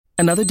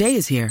Another day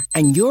is here,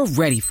 and you're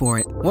ready for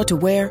it. What to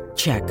wear?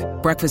 Check.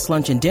 Breakfast,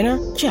 lunch, and dinner?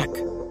 Check.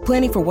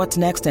 Planning for what's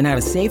next and how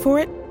to save for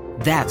it?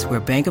 That's where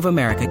Bank of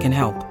America can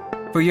help.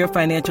 For your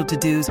financial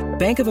to-dos,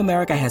 Bank of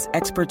America has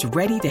experts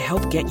ready to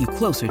help get you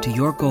closer to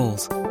your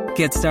goals.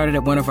 Get started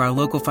at one of our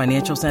local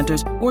financial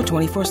centers or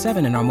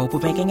 24/7 in our mobile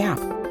banking app.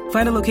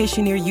 Find a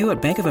location near you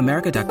at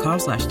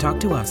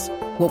bankofamerica.com/talktous.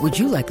 What would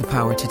you like the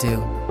power to do?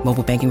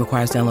 Mobile banking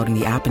requires downloading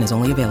the app and is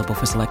only available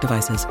for select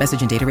devices.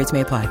 Message and data rates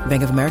may apply.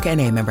 Bank of America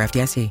N.A., member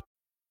FDIC.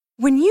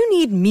 When you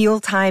need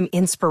mealtime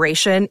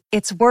inspiration,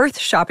 it's worth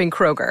shopping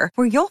Kroger,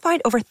 where you'll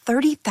find over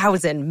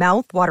 30,000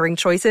 mouth-watering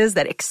choices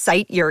that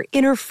excite your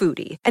inner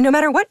foodie. And no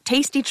matter what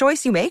tasty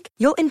choice you make,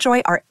 you'll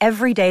enjoy our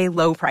everyday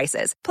low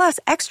prices, plus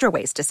extra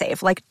ways to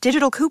save, like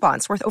digital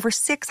coupons worth over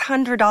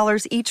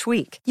 $600 each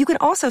week. You can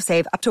also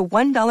save up to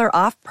 $1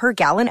 off per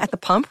gallon at the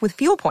pump with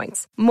fuel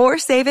points. More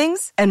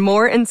savings and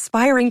more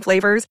inspiring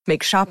flavors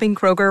make shopping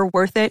Kroger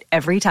worth it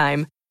every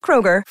time.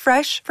 Kroger,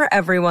 fresh for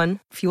everyone.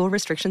 Fuel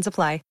restrictions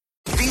apply.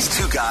 These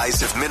two guys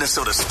have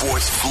Minnesota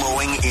sports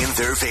flowing in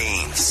their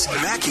veins.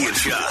 Mackey and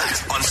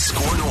Judd on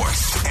Score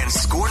North and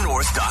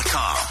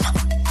ScoreNorth.com.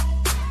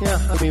 Yeah,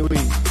 I mean,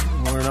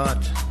 we're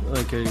not,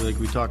 like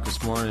we talked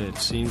this morning, it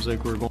seems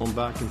like we're going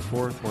back and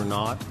forth. We're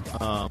not.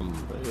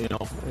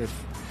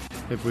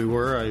 If we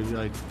were,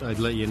 I'd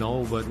let you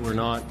know, but we're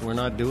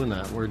not doing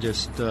that. We're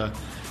just,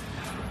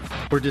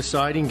 we're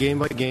deciding game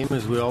by game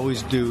as we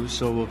always do,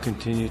 so we'll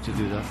continue to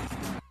do that.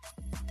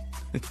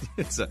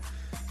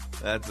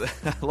 I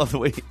love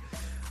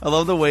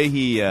the way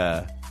he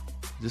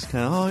just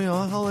kind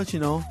of, I'll let you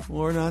know.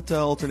 We're not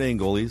alternating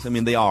goalies. I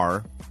mean, they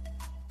are.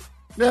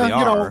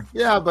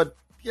 Yeah, but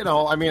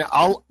I mean,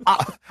 I'll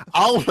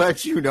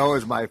let you know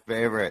is my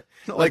favorite.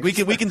 Like we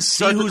can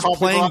see who's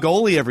playing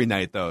goalie every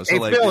night, though.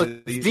 So hey,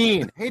 Phil, it's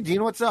Dean. Hey,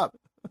 Dean, what's up?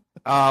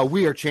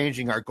 We are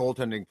changing our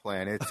goaltending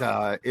plan.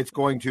 It's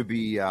going to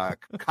be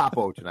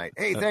Capo tonight.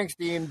 Hey, thanks,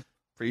 Dean.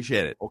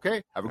 Appreciate it.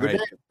 Okay, have a good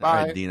day. Bye,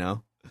 all right,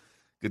 Dino.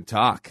 Good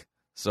talk.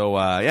 So,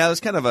 it was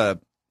kind of a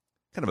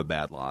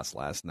bad loss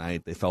last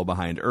night. They fell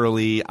behind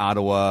early.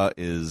 Ottawa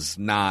is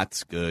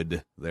not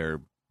good. They're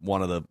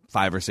one of the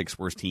 5 or 6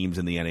 worst teams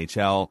in the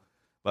NHL.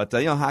 But,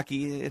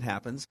 hockey, it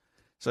happens.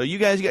 So you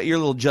guys got your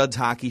little Judd's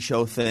Hockey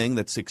Show thing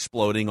that's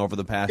exploding over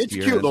the past year. It's a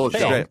cute little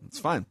show. Great. It's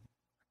fun.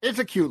 It's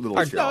a cute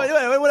little show.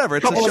 No, whatever.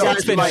 It's a show.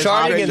 It's been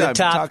charting in the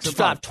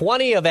top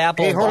 20 of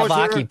Apple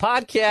Hockey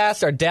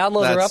podcasts. Our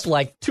downloads are up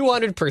like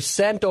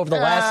 200% over the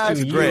last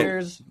 2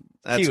 years.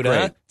 That's cute, great.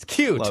 Huh? It's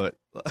cute. Love it.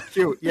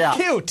 Cute, yeah.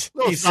 Cute,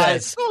 he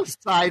says. says. Little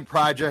side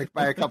project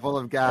by a couple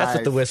of guys. That's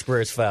what the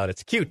Whisperers found.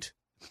 It's cute.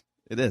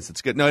 It is.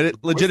 It's good. No,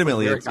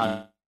 legitimately,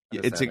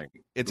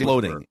 it's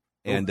loading.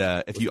 And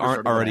if you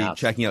aren't already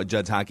checking out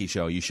Judd's Hockey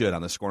Show, you should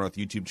on the Score North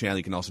YouTube channel.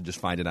 You can also just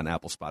find it on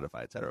Apple,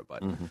 Spotify, etc.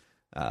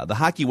 But the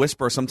Hockey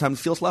Whisperer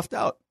sometimes feels left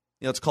out.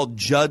 It's called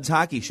Judd's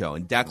Hockey Show,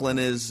 and Declan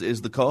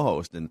is the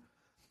co-host. And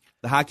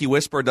the Hockey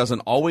Whisperer doesn't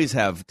always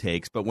have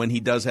takes, but when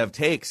he does have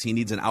takes, he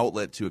needs an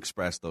outlet to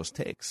express those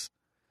takes.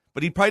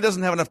 But he probably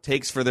doesn't have enough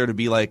takes for there to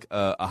be like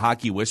a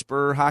Hockey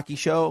Whisperer hockey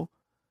show.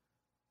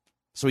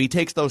 So he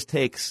takes those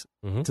takes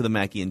to the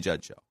Mackey and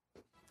Judd show.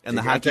 And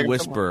the Hockey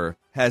Whisperer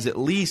has at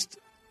least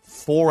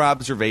 4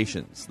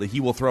 observations that he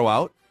will throw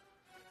out.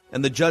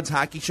 And the Judd's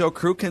Hockey Show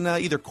crew can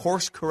either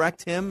course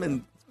correct him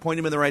and point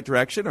him in the right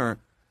direction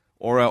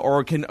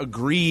or can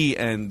agree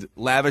and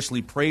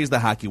lavishly praise the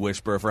Hockey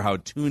Whisperer for how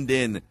tuned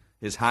in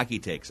his hockey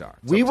takes are.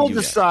 We will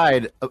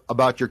decide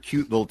about your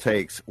cute little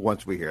takes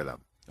once we hear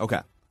them.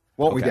 Okay.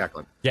 Won't we,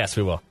 Declan? Yes,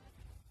 we will.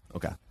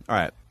 Okay. All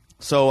right.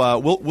 So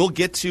we'll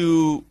get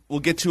to a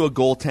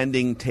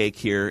goaltending take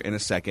here in a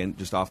second,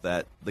 just off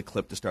the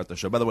clip to start the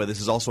show. By the way,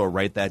 this is also a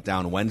Write That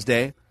Down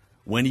Wednesday.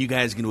 When are you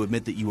guys going to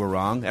admit that you were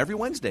wrong? Every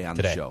Wednesday on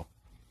the show.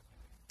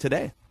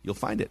 Today. You'll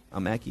find it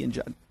on Mackey and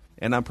Judd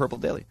and on Purple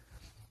Daily.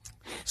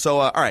 So,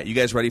 all right, you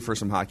guys ready for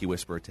some Hockey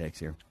Whisperer takes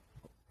here?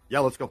 Yeah,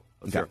 let's go.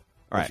 Let's hear.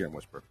 All right.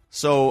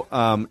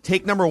 So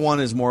take number 1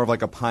 is more of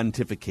like a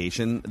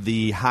pontification.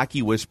 The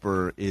Hockey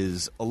Whisperer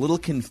is a little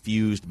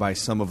confused by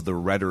some of the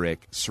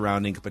rhetoric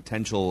surrounding a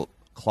potential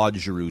Claude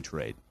Giroux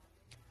trade.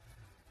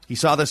 He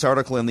saw this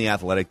article in The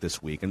Athletic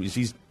this week, and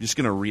he's just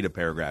going to read a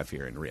paragraph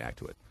here and react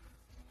to it.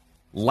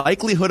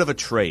 Likelihood of a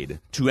trade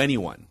to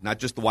anyone, not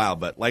just the Wild,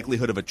 but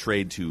likelihood of a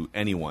trade to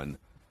anyone,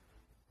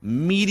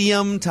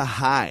 medium to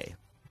high.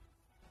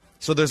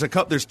 So there's 2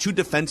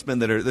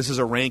 defensemen that are. This is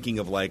a ranking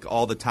of like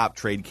all the top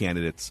trade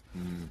candidates,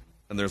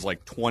 and there's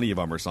like 20 of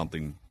them or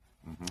something.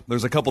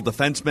 There's a couple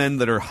defensemen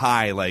that are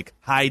high, like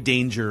high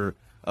danger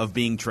of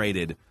being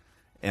traded,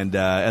 and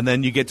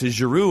then you get to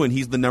Giroux, and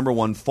he's the number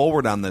 1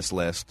 forward on this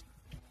list,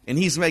 and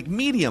he's like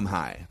medium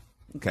high.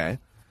 Okay,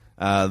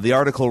 the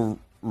article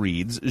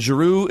reads: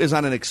 Giroux is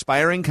on an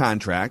expiring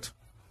contract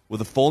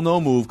with a full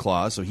no move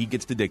clause, so he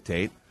gets to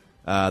dictate.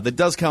 That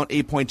does count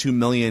 $8.2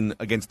 million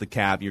against the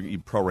cap. You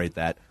prorate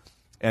that.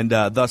 And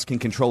thus can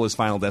control his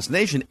final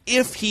destination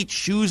if he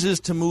chooses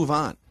to move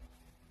on.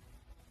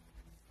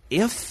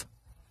 If?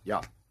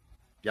 Yeah.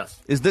 Yes.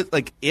 Is that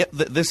like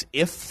this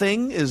if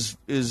thing is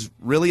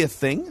really a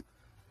thing?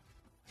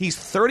 He's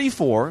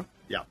 34.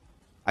 Yeah.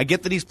 I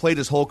get that he's played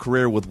his whole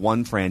career with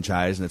one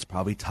franchise, and it's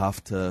probably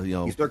tough to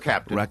he's their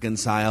captain.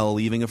 reconcile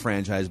leaving a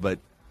franchise. But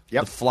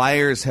the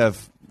Flyers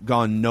have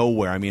gone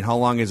nowhere. I mean, how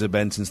long has it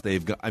been since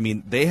they've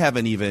 – they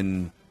haven't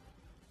even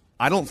 –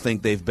 I don't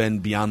think they've been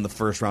beyond the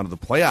first round of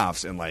the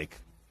playoffs in like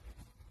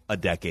a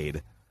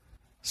decade.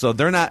 So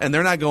they're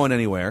not going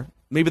anywhere.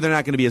 Maybe they're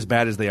not going to be as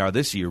bad as they are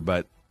this year,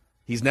 but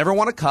he's never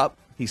won a cup.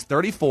 He's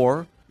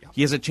 34. Yeah.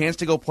 He has a chance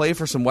to go play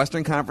for some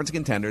Western Conference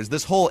contenders.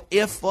 This whole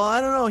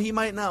I don't know, he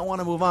might not want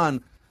to move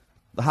on.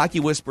 The Hockey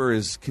Whisperer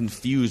is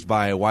confused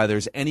by why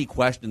there's any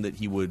question that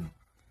he would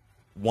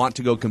want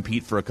to go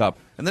compete for a cup.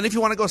 And then if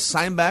you want to go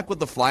sign back with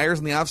the Flyers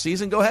in the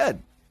offseason, go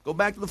ahead. Go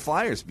back to the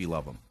Flyers if you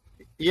love them.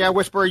 Yeah,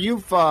 Whisperer,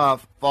 you've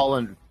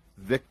fallen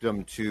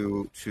victim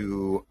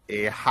to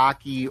a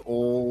hockey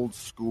old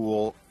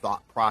school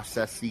thought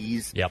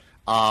processes. Yep.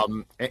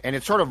 And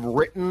it's sort of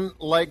written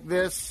like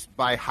this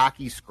by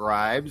hockey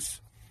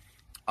scribes.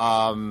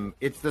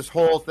 It's this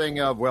whole thing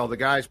of, well, the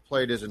guy's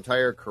played his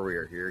entire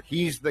career here.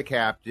 He's the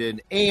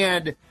captain.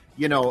 And,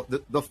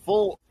 the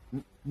full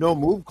no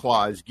move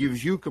clause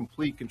gives you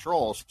complete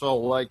control. So,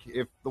 like,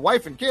 if the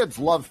wife and kids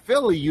love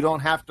Philly, you don't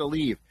have to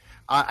leave.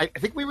 I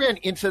think we ran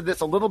into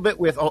this a little bit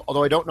with,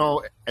 although I don't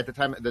know at the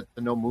time that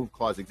the no move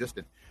clause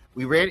existed.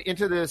 We ran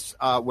into this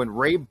when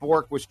Ray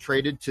Bourque was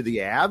traded to the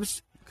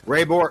Avs.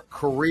 Ray Bourque,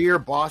 career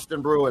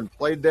Boston Bruin,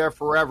 played there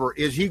forever.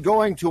 Is he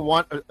going to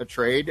want a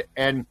trade?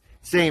 And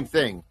same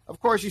thing.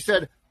 Of course, he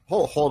said,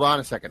 hold on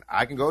a second.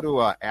 I can go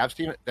to an Avs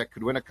team that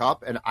could win a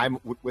cup, and I'm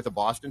with a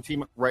Boston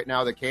team right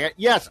now that can't.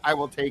 Yes, I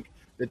will take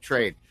the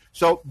trade.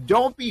 So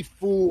don't be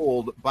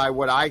fooled by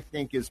what I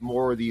think is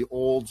more the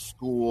old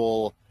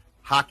school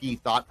hockey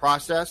thought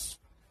process.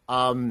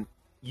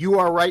 You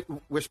are right,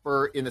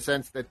 Whisper, in the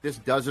sense that this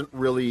doesn't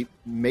really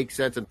make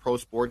sense in pro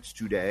sports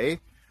today.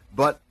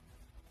 But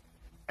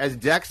as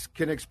Dex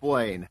can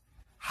explain,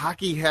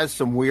 hockey has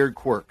some weird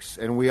quirks,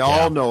 and we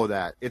all know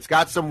that. It's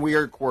got some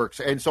weird quirks.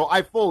 And so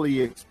I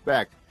fully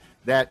expect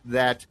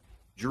that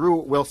Drew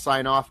will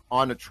sign off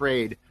on a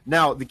trade.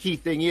 Now, the key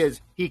thing is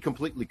he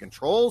completely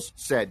controls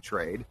said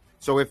trade.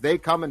 So if they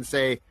come and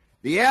say,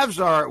 the Avs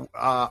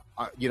are,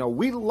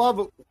 we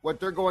love what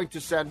they're going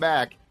to send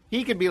back,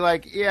 he can be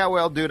like, yeah,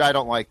 well, dude, I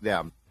don't like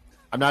them.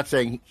 I'm not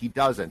saying he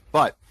doesn't,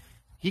 but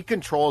he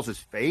controls his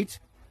fate.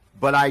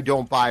 But I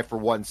don't buy for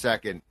 1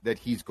 second that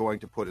he's going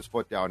to put his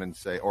foot down and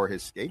say, or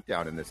his skate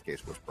down in this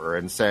case, Whisperer,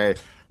 and say,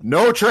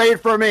 no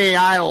trade for me.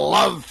 I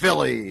love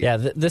Philly. Yeah,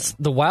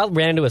 the Wild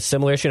ran into a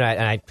similar issue,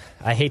 and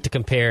I hate to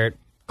compare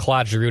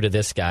Claude Giroux to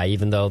this guy,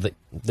 even though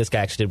this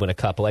guy actually did win a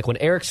cup. But like when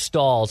Eric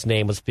Stahl's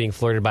name was being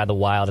flirted by the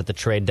Wild at the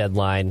trade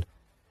deadline,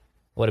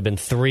 would have been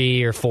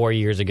 3 or 4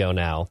 years ago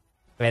now.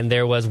 And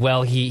there was,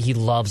 he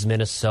loves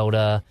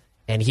Minnesota,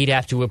 and he'd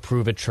have to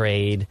approve a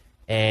trade,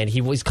 and he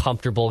was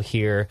comfortable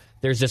here.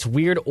 There's this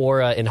weird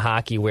aura in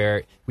hockey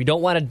where we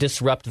don't want to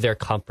disrupt their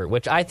comfort,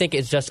 which I think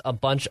is just a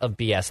bunch of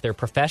BS. They're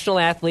professional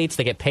athletes.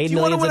 They get paid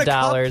millions of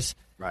dollars.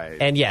 Right.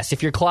 And yes,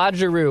 if you're Claude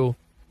Giroux,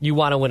 you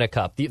want to win a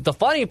cup. The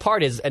funny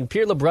part is, and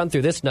Pierre LeBrun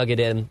threw this nugget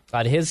in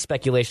on his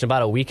speculation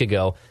about a week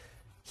ago,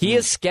 he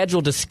is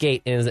scheduled to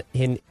skate in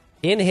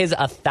his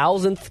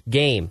 1,000th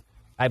game,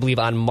 I believe,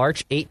 on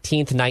March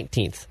 18th,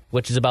 19th,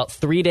 which is about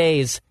 3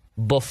 days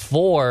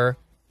before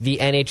the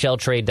NHL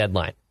trade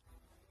deadline.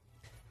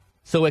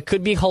 So it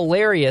could be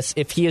hilarious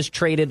if he is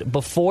traded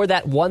before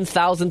that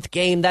 1,000th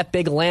game, that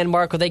big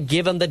landmark where they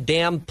give him the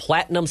damn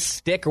platinum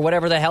stick or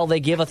whatever the hell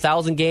they give a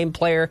 1,000-game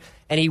player,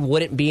 and he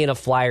wouldn't be in a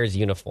Flyers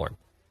uniform.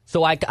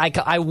 So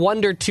I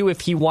wonder, too,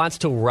 if he wants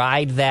to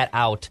ride that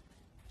out,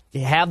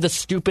 have the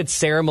stupid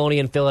ceremony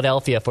in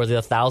Philadelphia for the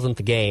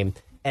 1,000th game,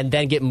 and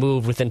then get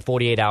moved within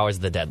 48 hours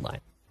of the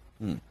deadline.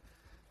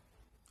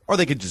 Or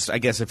they could just, I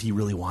guess, if he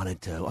really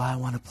wanted to, I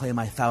want to play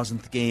my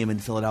 1,000th game in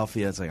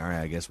Philadelphia, it's like, all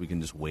right, I guess we can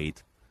just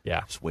wait.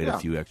 Yeah, just wait a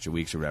few extra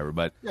weeks or whatever.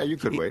 But yeah, you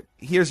could wait.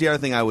 Here's the other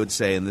thing I would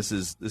say, and this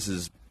is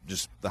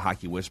just the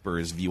Hockey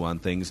Whisperer's view on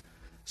things.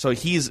 So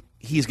he's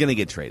going to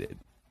get traded,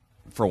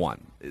 for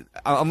one,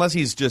 unless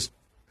he's just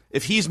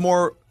if he's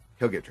more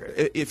he'll get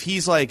traded. If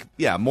he's like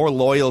more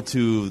loyal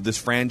to this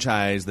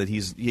franchise that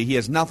he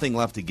has nothing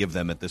left to give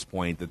them at this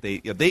point, that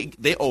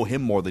they owe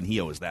him more than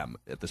he owes them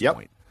at this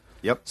point.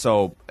 Yep.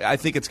 So I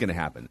think it's going to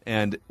happen.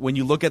 And when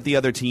you look at the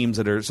other teams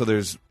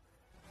there's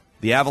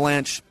the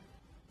Avalanche,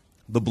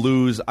 the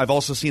Blues. I've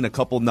also seen a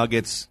couple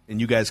nuggets,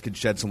 and you guys could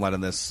shed some light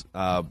on this,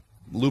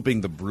 looping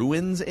the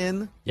Bruins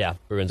in. Yeah,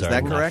 Bruins Is are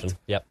that an correct? Option.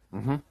 Yep.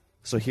 Mm-hmm.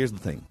 So here's the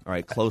thing. All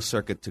right, close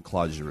circuit to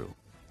Claude Giroux.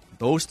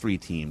 Those three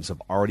teams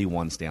have already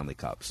won Stanley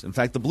Cups. In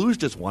fact, the Blues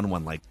just won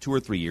one like 2 or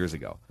 3 years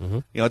ago. Mm-hmm.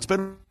 It's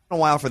been a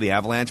while for the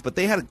Avalanche, but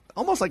they had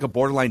almost like a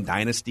borderline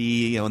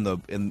dynasty.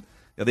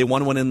 They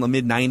won one in the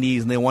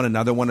mid-'90s, and they won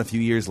another one a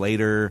few years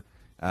later.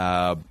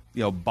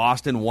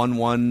 Boston won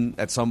one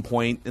at some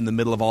point in the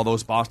middle of all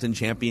those Boston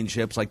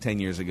championships like 10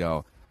 years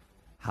ago.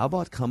 How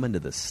about coming to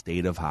the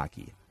state of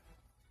hockey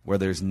where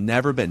there's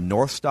never been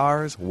North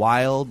Stars,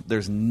 Wild,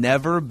 there's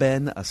never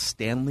been a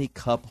Stanley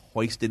Cup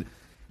hoisted.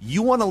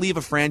 You want to leave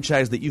a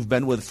franchise that you've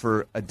been with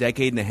for a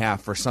decade and a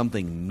half for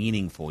something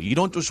meaningful. You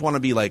don't just want to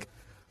be like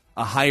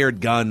a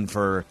hired gun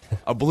for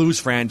a Blues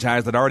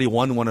franchise that already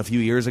won one a few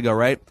years ago,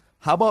 right?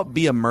 How about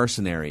be a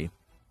mercenary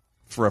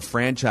for a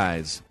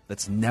franchise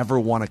that's never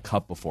won a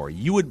cup before?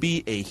 You would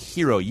be a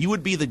hero. You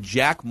would be the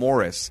Jack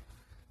Morris,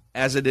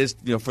 as it is,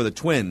 for the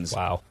Twins.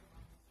 Wow.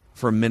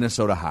 For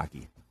Minnesota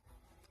hockey.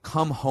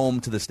 Come home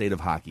to the state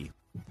of hockey,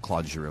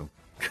 Claude Giroux.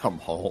 Come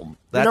home.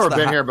 I've never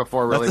been here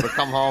before, really, but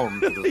come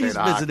home to the state He's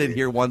of hockey. visited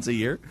here once a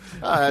year?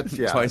 Yeah.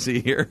 Twice a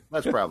year?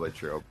 That's probably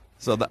true.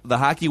 So the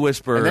Hockey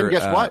Whisperer And then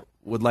guess what?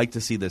 Would like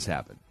to see this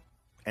happen.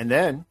 And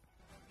then,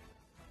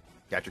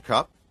 got your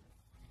cup,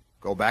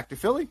 go back to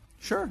Philly.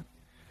 Sure.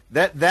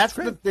 That's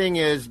the thing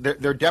is,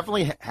 there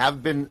definitely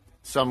have been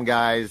some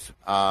guys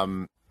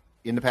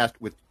in the past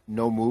with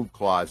no move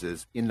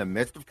clauses in the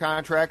midst of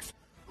contracts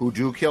who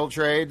do kill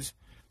trades.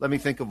 Let me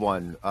think of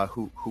one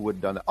who would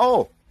have done that.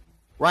 Oh,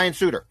 Ryan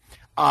Suter,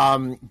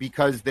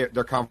 because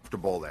they're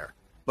comfortable there.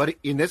 But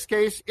in this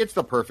case, it's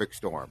the perfect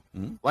storm.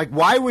 Mm-hmm. Like,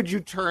 why would you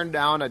turn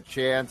down a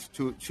chance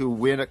to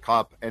win a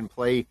cup and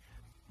play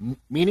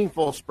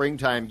meaningful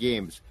springtime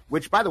games,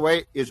 which, by the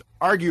way, is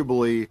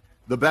arguably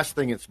the best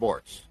thing in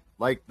sports?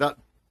 Like, the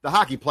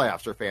hockey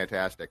playoffs are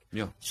fantastic.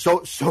 Yeah.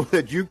 So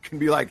that you can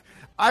be like,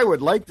 I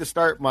would like to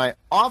start my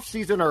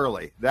off-season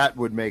early. That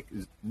would make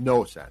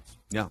no sense.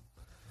 Yeah.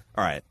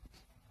 All right.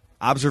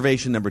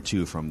 Observation number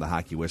 2 from the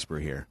Hockey Whisperer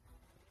here.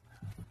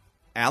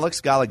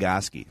 Alex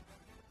Goligoski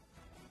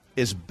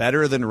is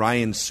better than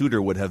Ryan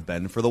Suter would have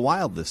been for the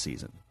Wild this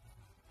season.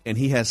 And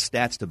he has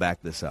stats to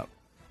back this up.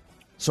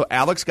 So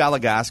Alex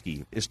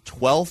Goligoski is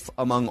 12th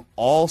among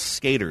all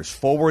skaters,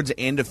 forwards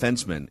and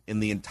defensemen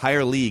in the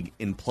entire league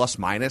in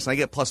plus-minus. I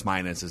get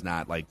plus-minus is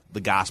not like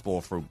the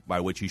gospel by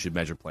which you should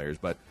measure players,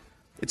 but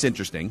it's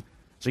interesting.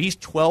 So he's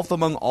 12th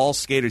among all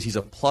skaters. He's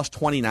a plus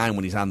 29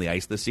 when he's on the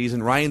ice this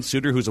season. Ryan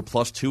Suter, who's a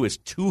plus 2, is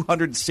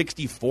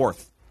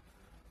 264th.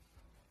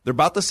 They're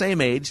about the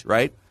same age,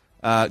 right?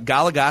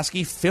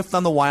 Goligoski, 5th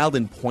on the Wild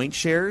in point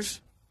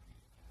shares,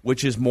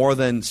 which is more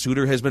than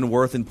Suter has been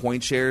worth in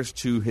point shares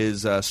to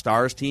his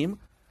Stars team.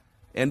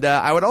 And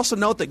I would also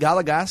note that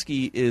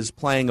Goligoski is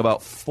playing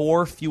about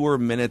 4 fewer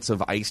minutes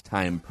of ice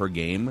time per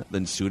game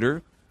than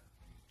Suter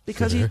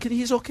because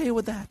he's okay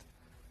with that.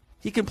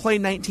 He can play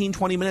 19,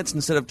 20 minutes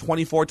instead of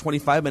 24,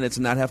 25 minutes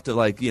and not have to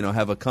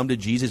have a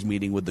come-to-Jesus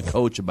meeting with the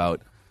coach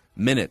about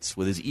minutes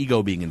with his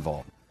ego being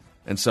involved.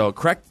 And so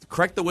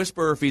correct the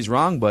Whisperer if he's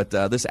wrong, but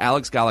this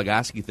Alex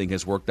Goligoski thing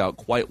has worked out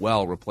quite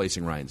well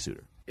replacing Ryan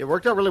Suter. It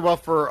worked out really well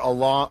for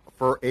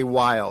a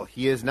while.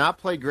 He has not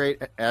played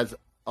great as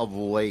of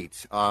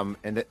late,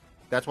 and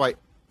that's why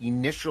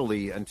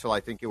initially, until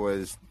I think it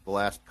was the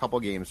last couple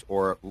games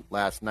or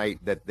last night,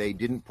 that they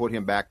didn't put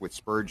him back with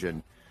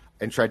Spurgeon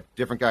and tried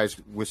different guys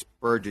with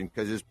Spurgeon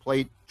because his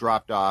plate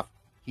dropped off.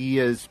 He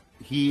is.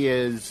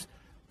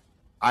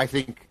 I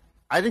think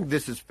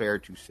this is fair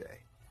to say.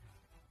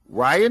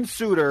 Ryan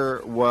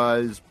Suter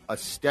was a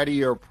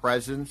steadier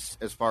presence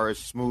as far as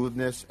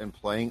smoothness and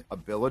playing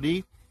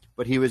ability,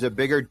 but he was a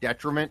bigger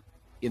detriment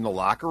in the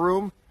locker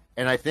room.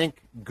 And I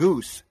think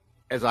Goose,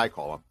 as I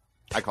call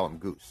him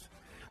Goose.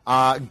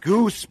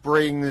 Goose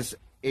brings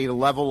a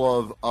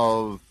level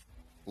of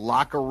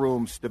locker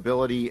room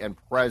stability and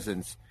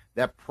presence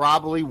that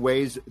probably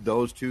weighs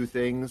those two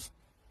things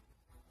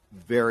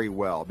very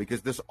well,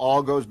 because this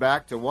all goes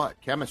back to what?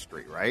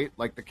 Chemistry, right?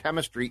 Like, the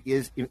chemistry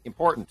is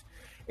important.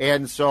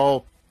 And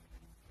so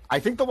I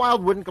think the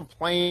Wild wouldn't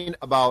complain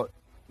about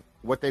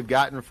what they've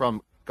gotten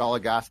from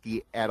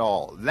Goligoski at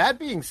all. That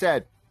being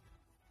said,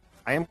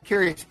 I am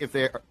curious if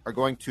they are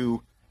going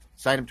to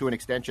sign him to an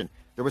extension.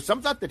 There was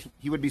some thought that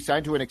he would be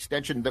signed to an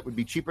extension that would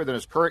be cheaper than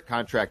his current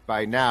contract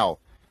by now.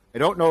 I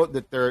don't know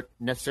that they're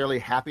necessarily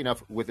happy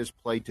enough with his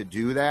play to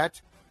do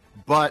that,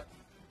 but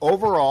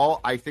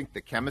overall, I think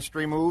the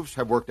chemistry moves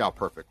have worked out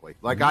perfectly.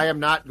 Like, I am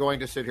not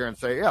going to sit here and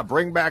say, yeah,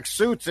 bring back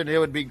Suits and it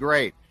would be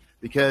great,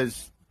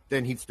 because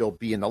then he'd still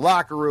be in the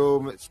locker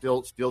room,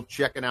 still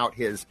checking out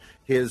his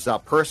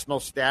personal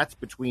stats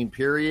between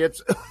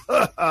periods.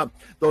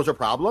 Those are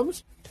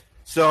problems.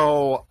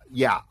 So,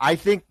 yeah, I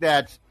think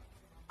that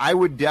I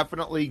would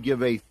definitely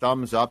give a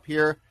thumbs up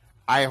here.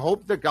 I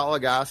hope that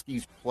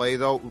Goligoski's play,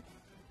 though,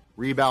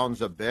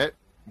 rebounds a bit,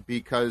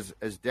 because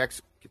as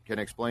Dex can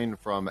explain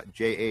from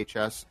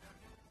JHS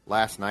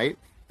last night,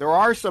 there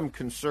are some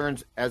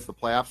concerns as the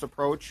playoffs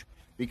approach,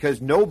 because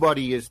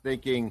nobody is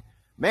thinking,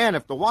 man,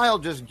 if the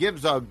Wild just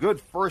gives a good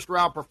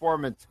first-round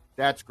performance,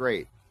 that's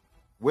great.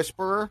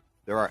 Whisperer,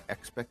 there are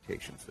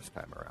expectations this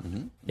time around.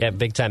 Mm-hmm. Yeah,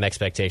 big-time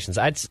expectations.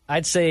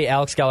 I'd say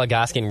Alex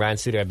Goligoski and Ryan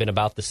Suter have been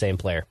about the same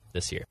player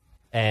this year.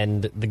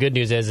 And the good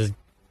news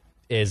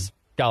is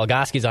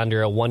Goligoski's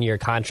under a one-year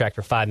contract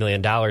for $5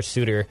 million.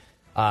 Suter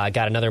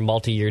got another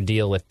multi-year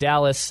deal with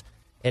Dallas,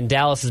 and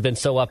Dallas has been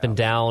so up and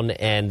down,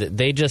 and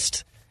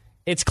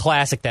it's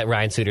classic that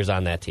Ryan Suter's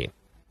on that team.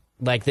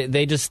 Like,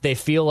 they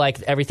feel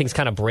like everything's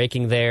kind of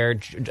breaking there.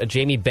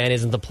 Jamie Benn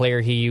isn't the player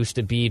he used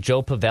to be.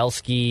 Joe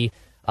Pavelski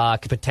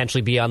could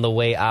potentially be on the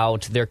way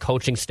out. Their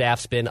coaching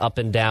staff's been up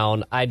and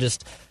down.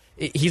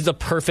 He's a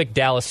perfect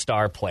Dallas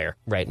Star player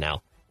right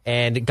now.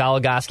 And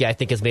Goligoski, I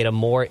think, has made a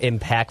more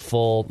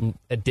impactful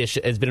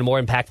addition. Has been a more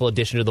impactful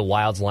addition to the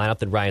Wild's lineup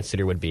than Ryan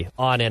Suter would be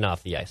on and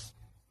off the ice.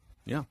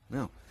 Yeah.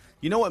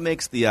 You know what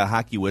makes the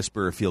Hockey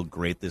Whisperer feel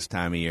great this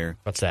time of year?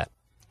 What's that?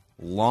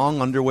 Long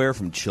underwear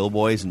from Chill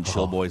Boys and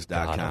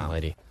ChillBoys.com. God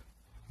almighty.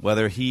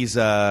 Whether he's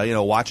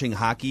watching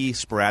hockey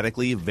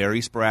sporadically,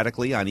 very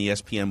sporadically on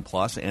ESPN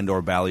Plus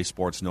and/or Bally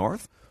Sports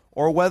North,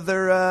 or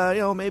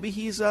whether maybe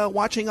he's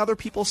watching other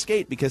people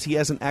skate because he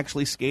hasn't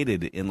actually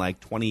skated in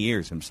like 20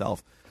 years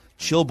himself.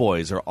 Chill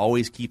Boys are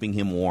always keeping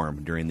him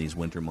warm during these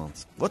winter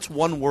months. What's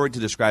one word to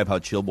describe how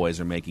Chill Boys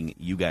are making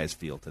you guys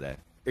feel today?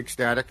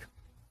 Ecstatic.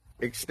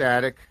 That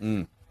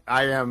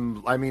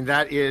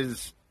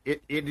is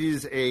it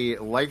is a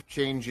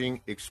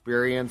life-changing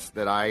experience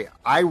that I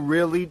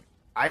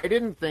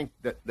didn't think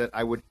that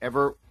I would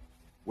ever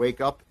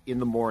wake up in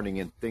the morning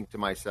and think to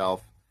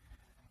myself,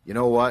 you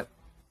know what?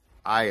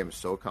 I am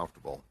so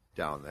comfortable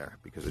down there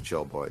because of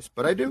Chill Boys.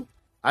 But I do.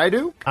 I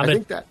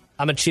think that.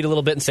 I'm going to cheat a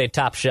little bit and say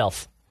top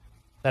shelf.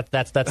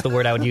 That's the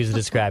word I would use to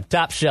describe.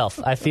 Top shelf.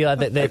 I feel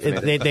that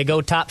they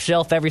go top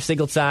shelf every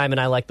single time, and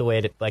I like the way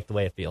it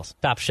feels.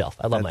 Top shelf.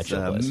 I love my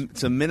Chill Boys.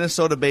 It's a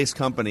Minnesota-based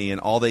company, and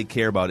all they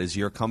care about is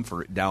your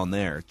comfort down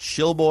there.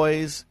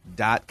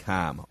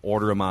 ChillBoys.com.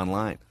 Order them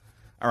online.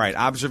 All right,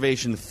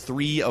 observation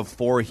 3 of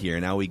 4 here.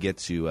 Now we get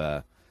to,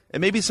 and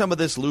maybe some of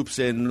this loops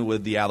in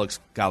with the Alex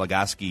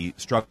Goligoski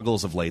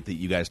struggles of late that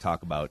you guys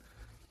talk about.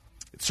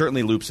 It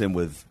certainly loops in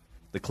with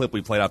the clip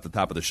we played off the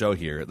top of the show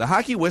here. The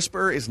Hockey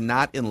Whisperer is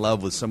not in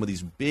love with some of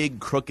these big,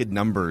 crooked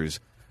numbers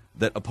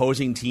that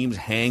opposing teams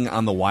hang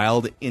on the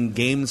Wild in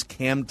games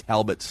Cam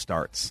Talbot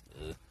starts.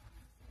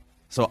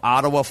 So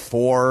Ottawa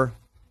 4,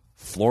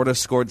 Florida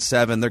scored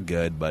 7. They're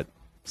good, but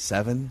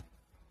 7?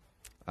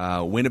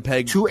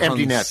 Winnipeg 2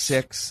 empty nets.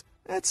 6.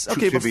 That's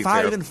okay, but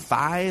 5 and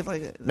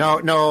 5.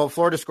 No.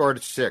 Florida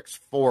scored 6.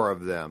 4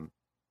 of them.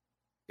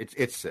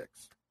 It's 6.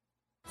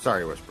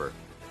 Sorry, Whisper.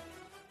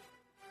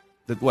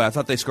 Well, I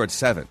thought they scored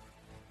 7.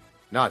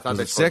 No, I thought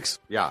they scored 6.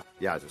 Yeah,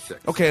 it's a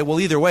 6. Okay, well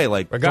either way,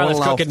 regardless,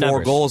 don't allow 4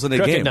 numbers. goals in a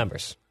crooked game.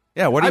 Numbers.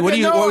 Yeah, what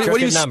are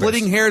you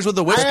splitting hairs with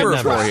the Whisperer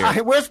for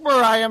here? Whisper,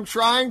 I am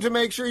trying to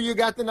make sure you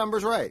got the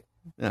numbers right.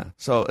 Yeah,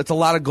 so it's a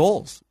lot of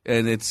goals,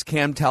 and it's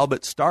Cam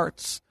Talbot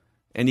starts.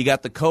 And you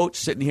got the coach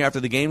sitting here after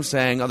the game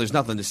saying, "Oh, there's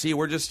nothing to see.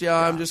 We're just,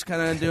 I'm just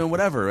kind of doing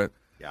whatever."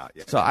 Yeah.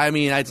 So I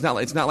mean, it's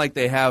not like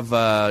they have,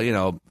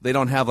 they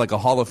don't have like a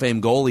Hall of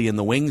Fame goalie in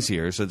the wings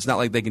here. So it's not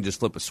like they can just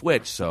flip a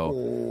switch.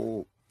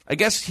 So I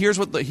guess here's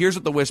what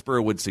the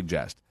Whisperer would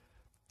suggest.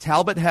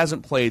 Talbot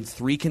hasn't played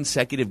 3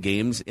 consecutive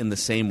games in the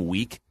same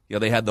week.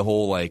 They had the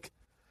whole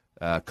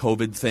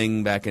COVID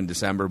thing back in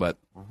December, but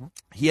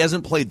he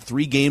hasn't played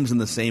 3 games in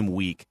the same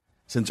week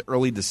since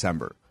early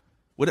December.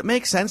 Would it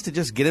make sense to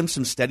just get him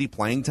some steady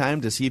playing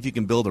time to see if you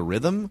can build a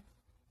rhythm?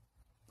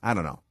 I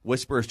don't know.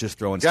 Whisper's just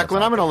throwing stuff Declan,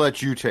 out I'm going to there.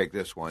 let you take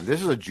this one.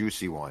 This is a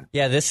juicy one.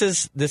 Yeah, this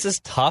is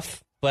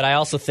tough, but I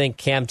also think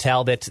Cam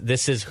Talbot,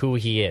 this is who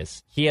he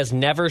is. He has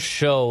never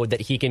showed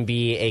that he can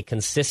be a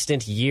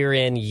consistent year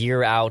in,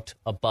 year out,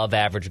 above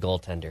average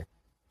goaltender.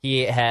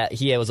 He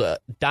was a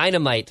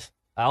dynamite,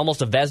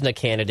 almost a Vezina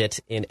candidate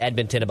in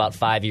Edmonton about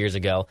 5 years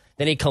ago.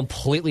 Then he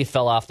completely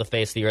fell off the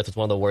face of the earth as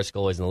one of the worst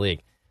goalies in the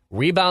league.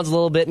 Rebounds a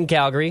little bit in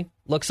Calgary.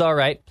 Looks all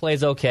right.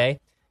 Plays okay.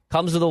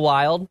 Comes to the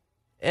Wild.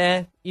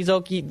 He's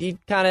okay. He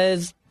kind of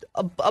is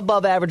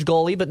above average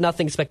goalie, but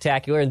nothing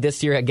spectacular. And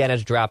this year, again,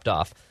 has dropped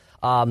off.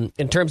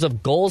 In terms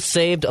of goals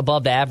saved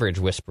above average,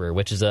 Whisperer,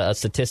 which is a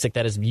statistic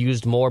that is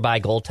used more by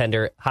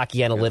goaltender hockey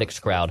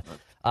analytics crowd.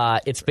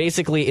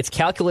 It's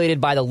calculated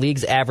by the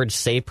league's average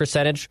save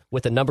percentage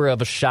with the number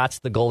of shots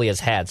the goalie has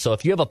had. So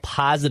if you have a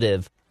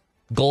positive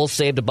goals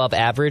saved above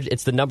average,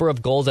 it's the number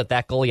of goals that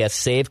goalie has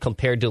saved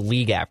compared to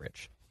league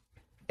average.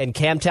 And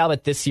Cam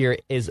Talbot this year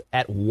is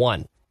at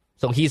 1.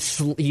 So he's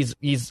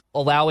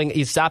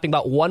stopping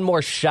about 1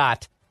 more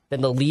shot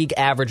than the league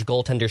average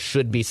goaltender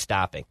should be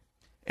stopping.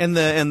 And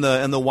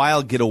the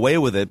Wild get away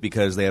with it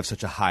because they have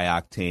such a high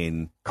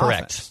octane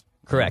offense.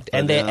 Correct.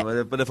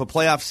 But, but if a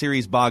playoff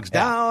series bogs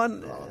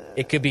down,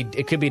 it could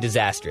be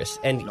disastrous.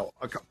 And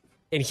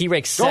he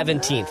ranks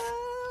 17th.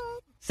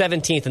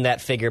 17th in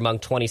that figure among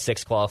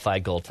 26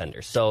 qualified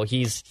goaltenders. So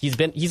he's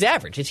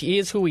average. He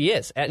is who he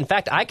is. In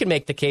fact, I can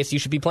make the case you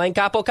should be playing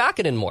Kaapo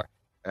Kähkönen more.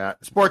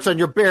 Sportson,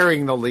 you're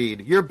burying the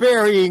lead. You're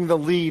burying the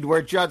lead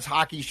where Judd's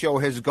Hockey Show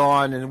has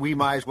gone, and we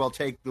might as well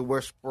take the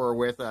Whisperer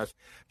with us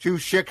to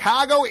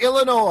Chicago,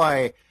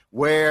 Illinois,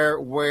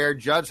 where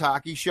Judd's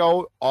Hockey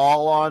Show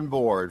all on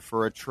board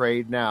for a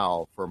trade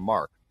now for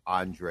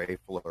Marc-Andre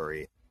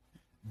Fleury.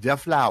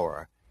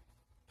 DeFlower,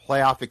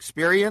 playoff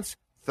experience,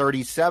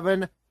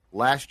 37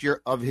 last year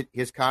of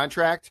his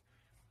contract.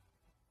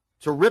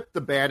 To rip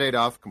the Band-Aid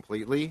off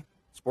completely,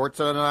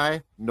 Sportson and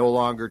I no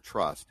longer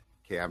trust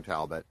Cam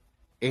Talbot.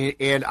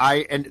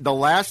 And the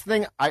last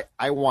thing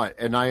I want,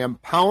 and I am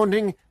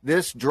pounding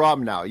this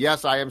drum now.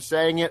 Yes, I am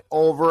saying it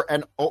over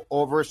and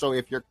over. So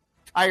if you're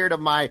tired of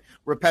my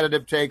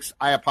repetitive takes,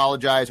 I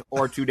apologize,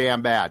 or too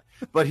damn bad.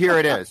 But here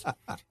it is.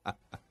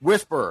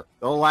 Whisper,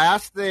 the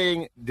last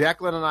thing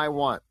Declan and I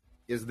want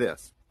is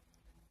this.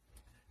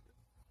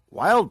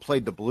 Wild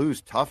played the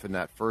Blues tough in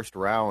that first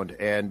round,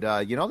 and,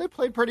 they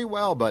played pretty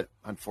well, but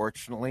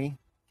unfortunately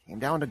came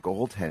down to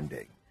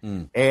goaltending.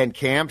 And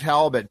Cam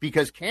Talbot,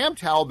 because Cam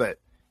Talbot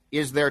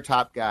is their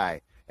top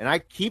guy. And I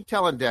keep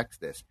telling Dex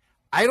this.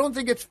 I don't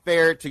think it's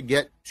fair to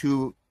get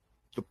to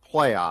the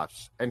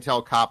playoffs and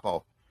tell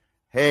Capo,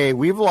 hey,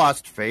 we've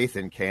lost faith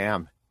in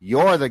Cam.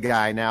 You're the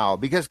guy now.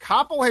 Because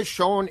Capo has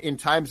shown in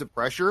times of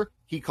pressure,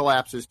 he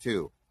collapses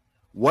too.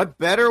 What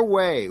better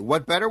way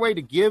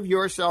to give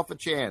yourself a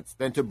chance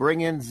than to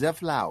bring in Ze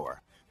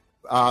Flower,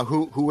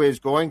 who is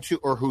going to,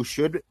 or who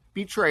should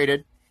be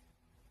traded.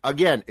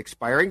 Again,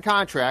 expiring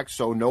contracts,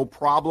 so no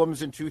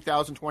problems in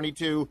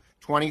 2022,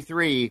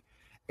 23.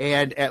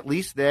 And at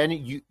least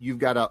then you've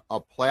got a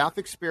playoff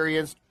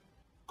experienced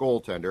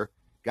goaltender,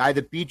 guy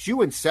that beat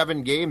you in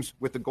 7 games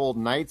with the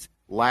Golden Knights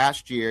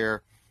last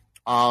year.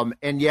 To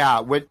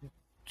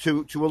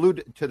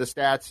allude to the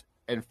stats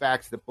and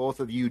facts that both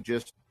of you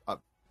just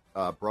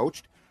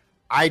broached,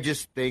 I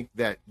just think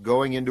that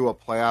going into a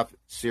playoff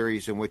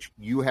series in which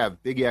you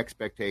have big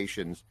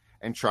expectations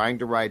and trying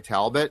to ride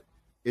Talbot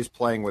is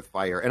playing with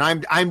fire.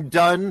 And I'm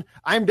done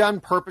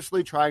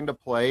purposely trying to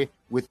play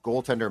with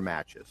goaltender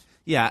matches.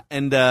 Yeah,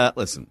 and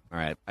listen, all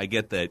right, I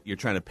get that you're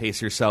trying to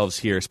pace yourselves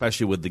here,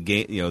 especially with the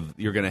game.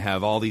 You're going to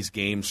have all these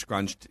games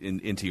scrunched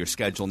into your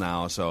schedule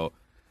now. So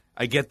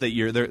I get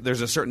that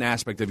there's a certain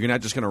aspect of you're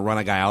not just going to run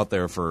a guy out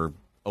there for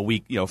a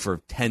week,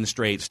 for 10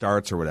 straight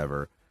starts or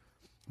whatever.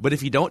 But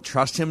if you don't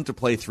trust him to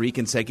play 3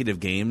 consecutive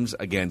games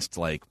against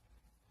like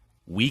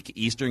weak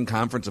Eastern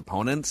Conference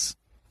opponents,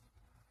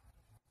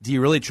 do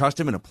you really trust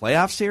him in a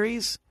playoff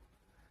series?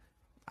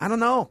 I don't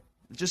know.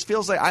 It just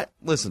feels like I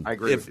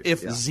agree. If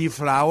Ze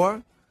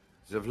Flower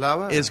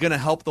is going to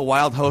help the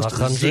Wild host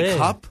the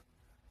Cup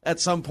at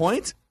some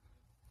point,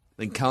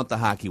 then count the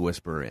Hockey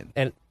Whisperer in.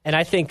 And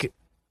I think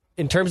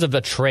in terms of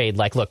a trade,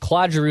 like, look,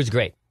 Claude Giroux's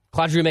great.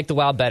 Claude Giroux make the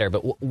Wild better,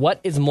 but what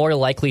is more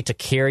likely to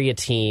carry a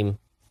team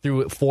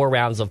through 4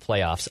 rounds of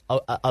playoffs?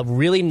 A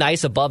really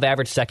nice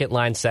above-average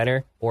second-line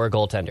center or a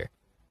goaltender?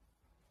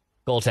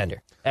 Goaltender.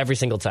 Every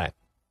single time.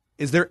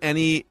 Is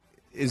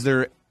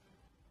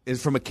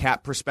from a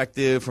cap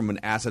perspective, from an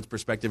assets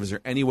perspective, is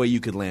there any way you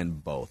could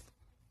land both?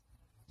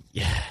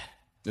 Yeah.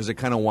 Is it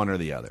kind of one or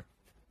the other?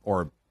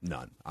 Or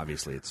none?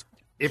 Obviously, it's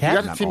if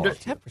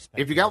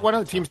you got one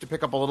of the teams to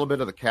pick up a little bit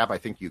of the cap, I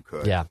think you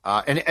could. Yeah.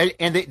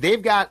 And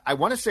they've got, I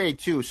want to say,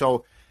 too,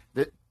 so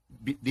the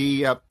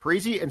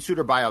Parise and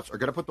Suter buyouts are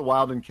going to put the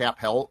Wild in cap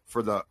hell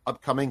for the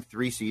upcoming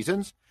 3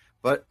 seasons.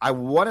 But I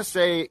want to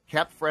say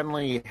Cap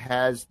Friendly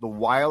has the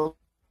Wild's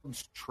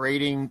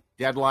trading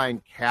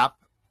deadline cap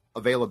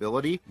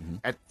availability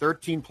at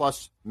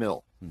 13+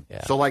 mil.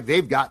 Yeah. So like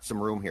they've got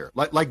some room here.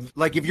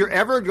 Like if you're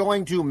ever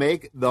going to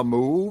make the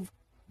move,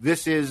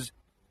 this is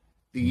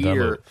the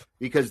year,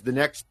 because the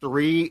next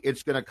 3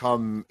 it's going to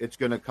come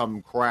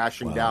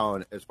crashing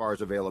down as far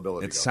as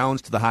availability goes.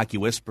 Sounds to the Hockey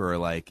Whisperer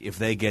like if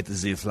they get the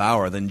Z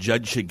Flower, then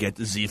Judge should get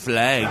the Z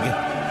Flag.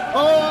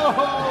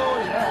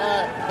 Oh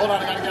yeah. Hold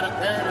on, I got to get it.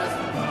 There it is.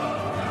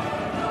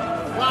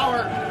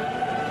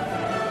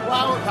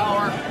 Flower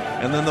power.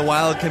 And then the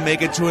Wild can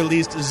make it to at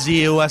least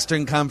Z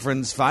Western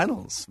Conference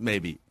Finals,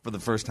 maybe, for the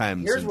first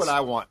time Here's since what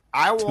I want.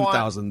 I want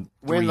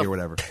 2003 or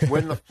whatever.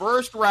 Win the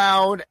first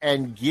round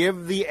and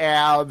give the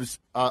Avs,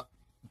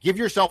 give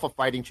yourself a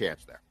fighting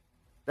chance there.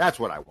 That's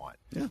what I want.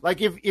 Yeah.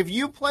 Like if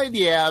you play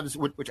the Avs,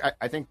 which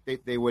I think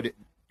they would,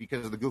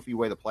 because of the goofy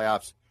way the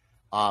playoffs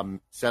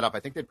set up, I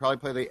think they'd probably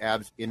play the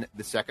Avs in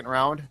the second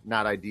round.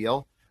 Not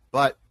ideal.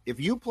 But if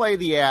you play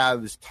the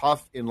Avs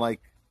tough in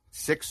like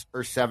 6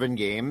 or 7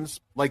 games,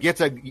 like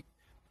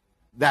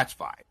that's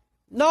fine.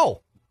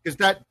 No,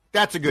 because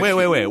that's a good. Wait.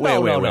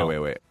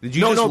 No. Did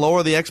you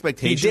lower the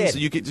expectations? So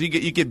you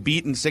get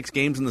beat in 6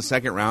 games in the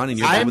second round, and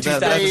you're done with that?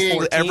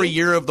 That's every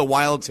year of the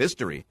Wild's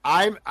history.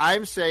 I'm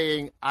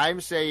saying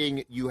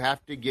you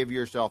have to give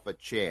yourself a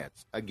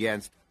chance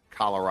against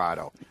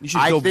Colorado. You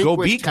should go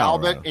beat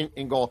Talbot Colorado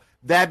in goal.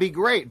 That'd be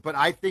great, but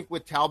I think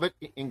with Talbot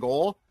in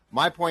goal,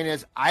 my point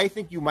is I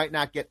think you might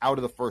not get out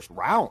of the first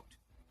round,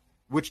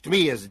 which to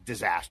me is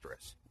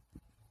disastrous.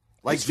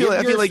 Like, I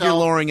feel like you're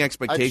lowering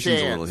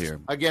expectations a little here.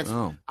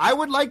 I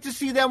would like to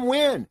see them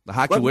win. The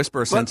Hockey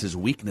Whisperer senses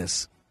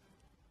weakness.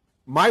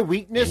 My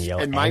weakness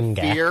and my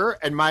fear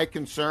and my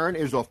concern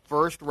is a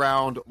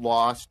first-round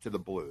loss to the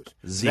Blues.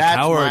 That's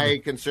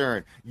my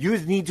concern. You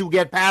need to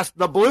get past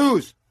the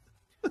Blues.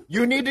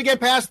 You need to get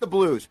past the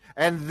Blues.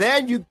 And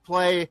then you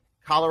play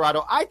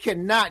Colorado. I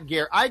cannot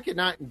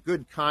in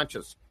good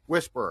conscience,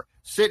 Whisper,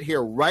 sit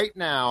here right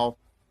now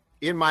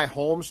in my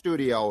home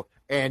studio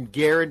and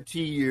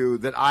guarantee you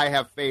that I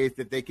have faith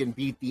that they can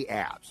beat the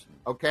Avs.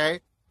 Okay?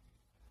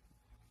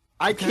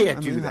 I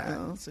can't do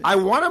that. I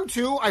want them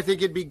to. I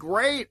think it'd be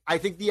great. I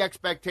think the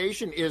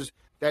expectation is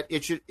that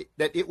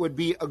it would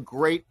be a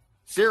great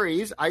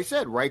series. I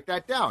said, write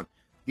that down.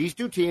 these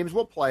two teams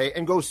will play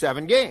and go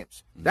 7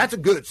 games. That's a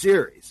good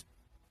series.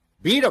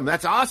 Beat them.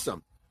 That's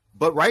awesome.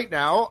 But right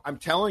now, I'm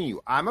telling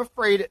you, I'm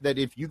afraid that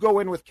if you go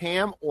in with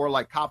Cam or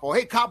like Capo,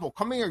 hey, Capo,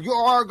 come here.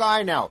 You're our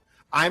guy now.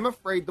 I'm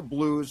afraid the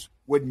Blues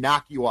would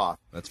knock you off.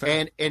 That's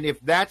fair. And if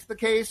that's the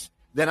case,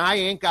 then I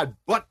ain't got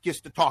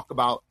butt-kiss to talk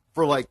about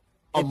for like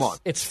a month.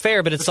 It's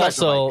fair, but it's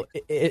also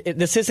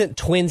this isn't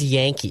Twins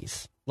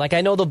Yankees. Like,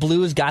 I know the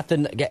Blues got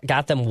them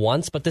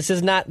once, but this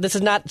is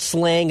not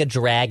slaying a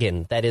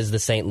dragon that is the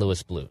St.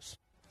 Louis Blues.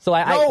 So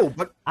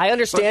I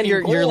understand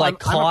your like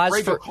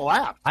cause for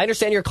collapse. I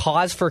understand your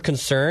cause for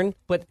concern,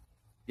 but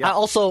I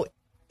also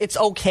it's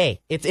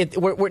okay.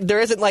 There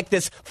isn't like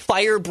this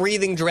fire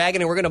breathing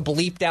dragon and we're going to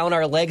bleep down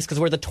our legs because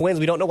we're the Twins.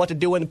 We don't know what to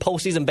do when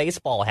postseason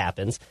baseball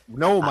happens.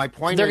 No, my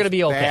point they're is going to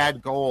be okay.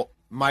 Bad goal.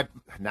 Not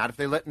if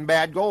they let in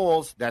bad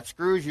goals. That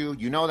screws you.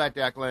 You know that,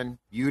 Declan.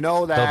 You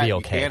know that. They'll be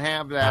okay. You can't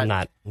have that.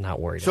 I'm not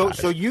worried about it.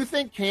 So you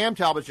think Cam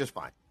Talbot's just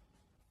fine?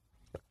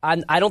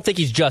 I don't think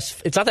he's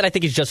just. It's not that I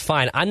think he's just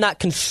fine. I'm not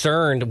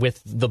concerned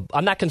with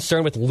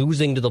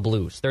losing to the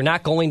Blues. They're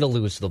not going to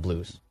lose to the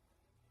Blues.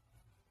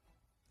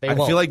 I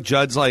feel like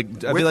Judd's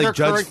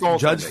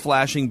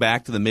flashing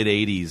back to the mid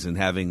 '80s and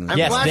having.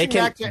 Yes, they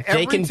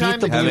can beat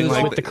the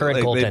Blues with the current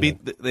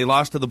goaltending. They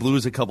lost to the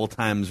Blues a couple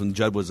times when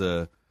Judd was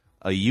a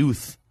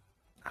youth.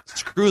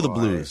 Screw the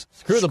Blues.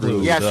 Screw the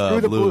Blues. Yeah,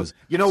 screw the Blues.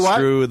 You know what?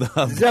 Screw the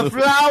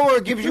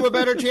Flower gives you a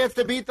better chance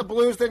to beat the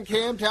Blues than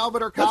Cam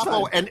Talbot or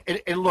Capo. And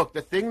look,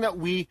 the thing that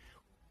we've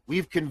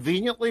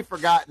conveniently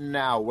forgotten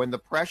now, when the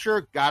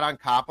pressure got on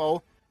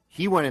Capo,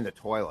 he went in the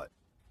toilet.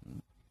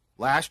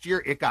 Last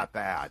year, it got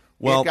bad.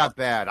 It got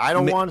bad. I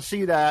don't want to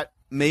see that.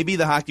 Maybe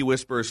the Hockey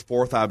Whisperer's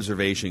fourth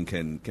observation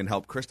can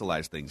help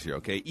crystallize things here,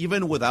 okay?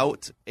 Even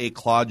without a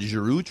Claude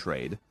Giroux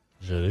trade,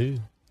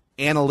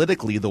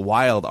 analytically, the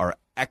Wild are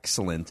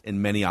excellent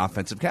in many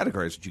offensive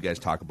categories. You guys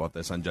talk about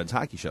this on Judd's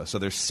Hockey Show. So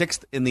they're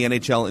 6th in the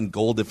NHL in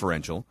goal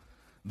differential.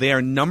 They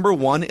are number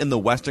 1 in the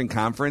Western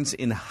Conference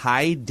in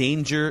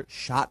high-danger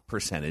shot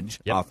percentage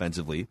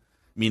offensively,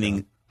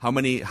 meaning how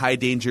many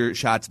high-danger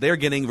shots they're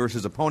getting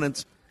versus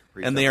opponents.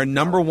 And they are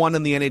number 1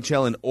 in the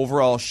NHL in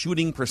overall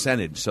shooting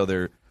percentage. So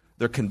they're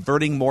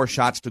converting more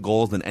shots to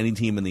goals than any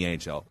team in the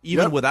NHL,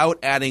 even without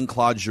adding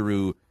Claude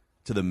Giroux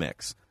to the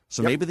mix.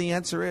 So maybe the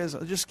answer is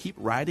just keep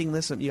riding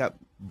this. You got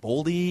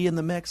Boldy in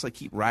the mix. Like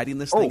keep riding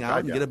this thing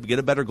out and get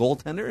a better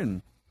goaltender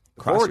and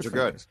cross your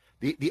fingers.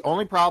 Good. The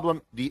only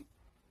problem, the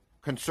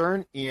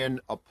concern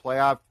in a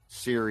playoff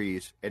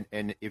series,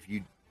 and if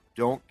you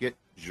don't get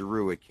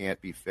Giroux, it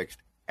can't be fixed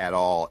at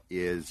all,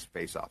 is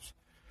faceoffs.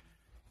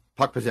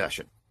 Puck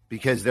possession,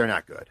 because they're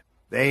not good.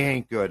 They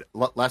ain't good.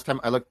 Last time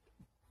I looked,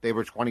 they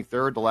were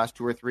 23rd. The last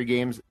 2 or 3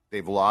 games,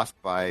 they've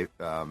lost by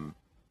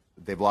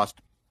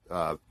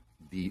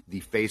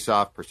the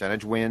face-off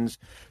percentage wins.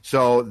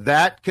 So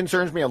that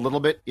concerns me a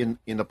little bit in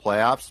the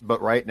playoffs.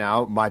 But right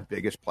now, my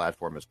biggest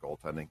platform is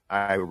goaltending.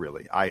 I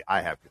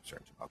have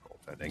concerns about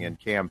goaltending.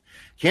 And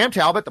Cam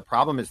Talbot, the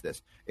problem is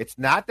this. It's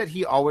not that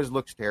he always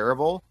looks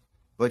terrible,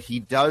 but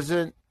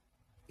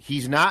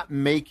he's not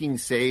making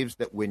saves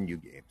that win you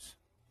games.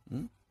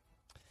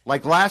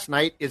 Like last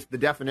night is the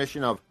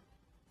definition of,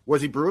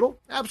 was he brutal?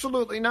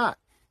 Absolutely not.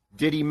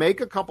 Did he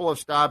make a couple of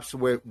stops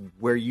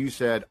where you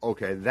said,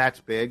 okay, that's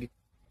big?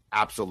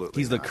 Absolutely.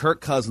 He's not the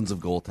Kirk Cousins of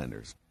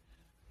goaltenders.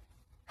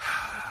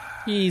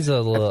 He's a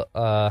little.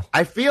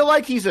 I feel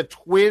like he's a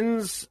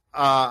Twins.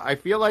 I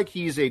feel like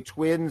he's a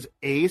Twins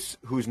ace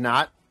who's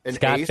not an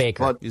Scott ace.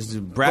 Baker. But, he's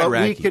Brad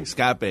Radke,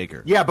 Scott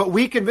Baker. Yeah, but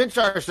we convinced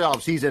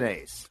ourselves he's an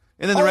ace.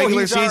 And in the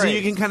regular season,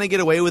 you can kind of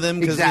get away with him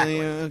because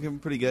he's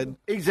pretty good.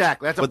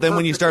 Exactly. But then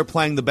when you start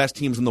playing the best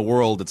teams in the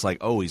world, it's like,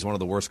 oh, he's one of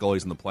the worst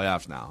goalies in the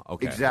playoffs now.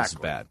 Okay, exactly. This is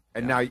bad.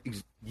 And now,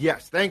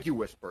 yes, thank you,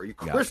 Whisper. You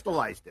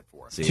crystallized it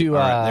for us. See, all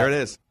right, there it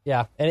is.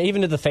 Yeah, and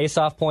even to the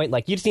face-off point,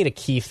 like you just need a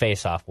key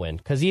face-off win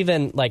because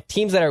even like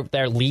teams that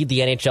lead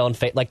the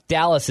NHL in like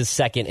Dallas is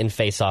 2nd in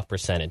face-off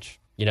percentage.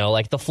 You know,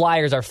 like the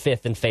Flyers are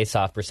 5th in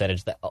face-off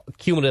percentage,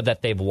 cumulative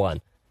that they've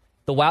won.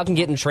 The Wild can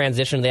get in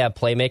transition. They have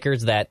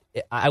playmakers that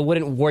I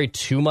wouldn't worry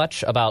too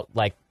much about,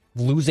 like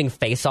losing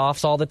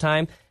face-offs all the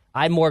time.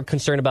 I'm more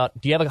concerned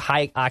about, do you have a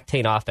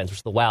high-octane offense,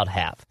 which the Wild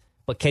have?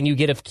 But can you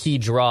get a key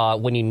draw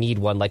when you need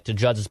one, like to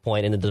Judd's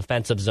point, in the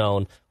defensive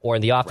zone or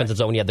in the offensive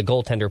zone when you have the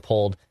goaltender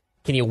pulled?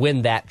 Can you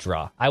win that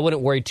draw? I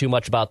wouldn't worry too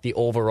much about the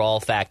overall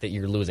fact that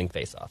you're losing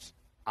face-offs.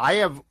 I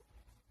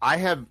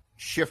have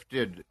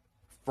shifted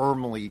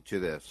firmly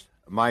to this.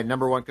 My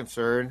number 1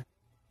 concern,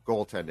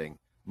 goaltending.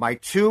 My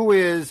 2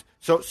 is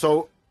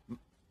so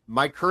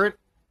my current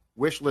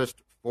wish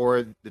list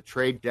for the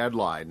trade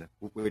deadline,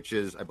 which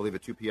is, I believe,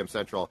 at 2 p.m.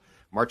 Central,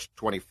 March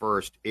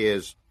 21st,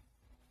 is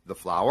the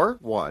Flower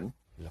 1,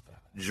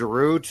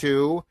 Giroux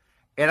 2,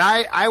 and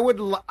I would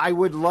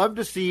love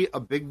to see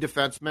a big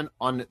defenseman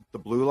on the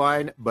blue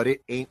line, but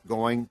it ain't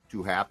going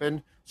to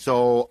happen.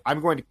 So I'm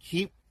going to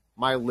keep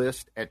my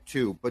list at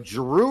 2. But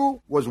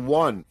Giroux was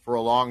 1 for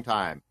a long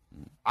time.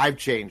 I've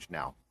changed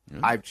now.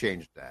 I've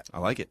changed that. I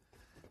like it.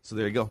 So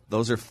there you go.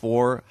 Those are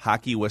 4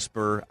 Hockey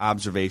Whisperer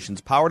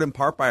observations, powered in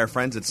part by our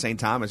friends at St.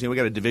 Thomas. We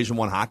got a Division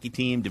I hockey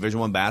team,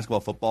 Division I basketball,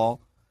 football.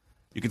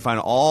 You can find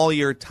all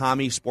your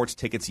Tommy Sports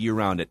tickets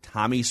year-round at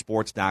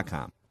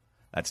TommySports.com.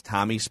 That's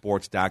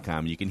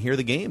TommySports.com. You can hear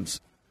the games,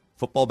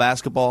 football,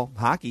 basketball,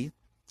 hockey,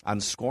 on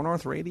Score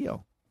North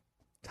Radio,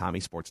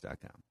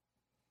 TommySports.com.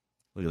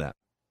 Look at that.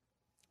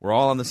 We're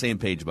all on the same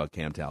page about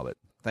Cam Talbot.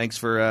 Thanks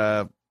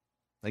for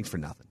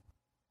nothing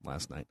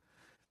last night.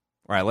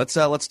 All right,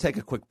 let's take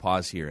a quick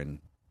pause here and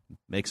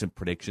make some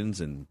predictions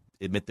and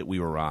admit that we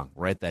were wrong.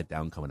 Write that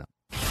down coming up.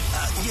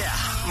 Yeah,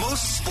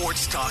 most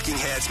sports talking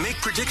heads make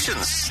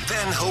predictions,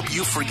 then hope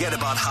you forget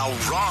about how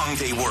wrong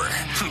they were.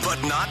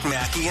 But not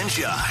Mackie and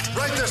Judd.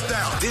 Write this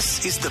down.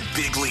 This is the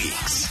big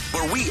leagues,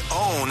 where we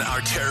own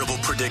our terrible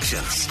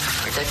predictions.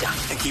 Write that down.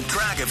 And keep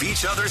track of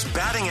each other's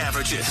batting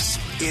averages.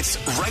 It's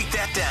Write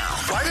That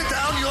Down. Write it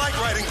down? You like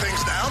writing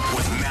things down?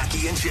 With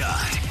Mackie and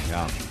Judd.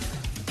 Yeah.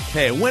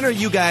 Hey, when are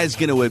you guys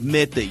going to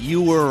admit that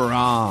you were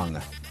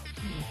wrong?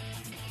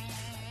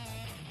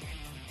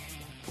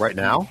 Right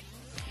now?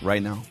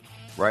 Right now.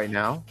 Right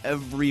now?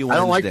 Every Wednesday. I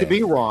don't like to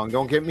be wrong.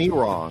 Don't get me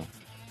wrong.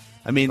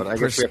 I mean, But I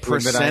guess we have to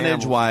admit I am.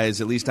 percentage-wise,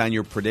 at least on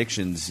your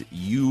predictions,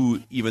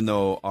 you, even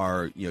though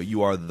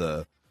you are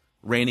the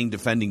reigning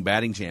defending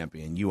batting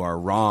champion, you are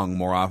wrong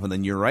more often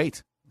than you're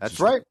right. That's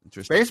right.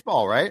 Interesting.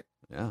 Baseball, right?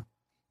 Yeah.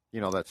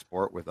 You know that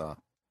sport with a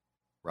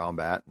round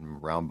bat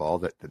and round ball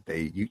that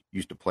they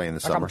used to play in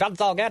the Come summer.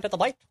 Judd's all get at the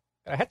plate.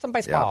 Gotta hit some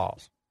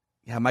baseballs.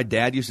 Yeah, my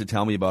dad used to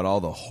tell me about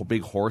all the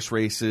big horse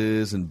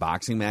races and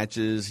boxing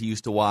matches he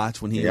used to watch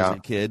when he was a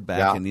kid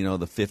back in, the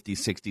 50s,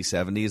 60s,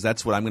 70s.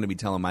 That's what I'm going to be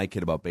telling my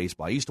kid about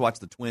baseball. I used to watch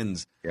the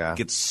Twins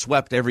get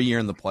swept every year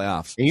in the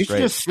playoffs. And you should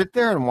just sit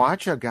there and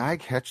watch a guy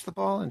catch the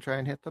ball and try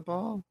and hit the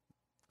ball.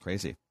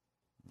 Crazy.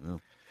 Yeah.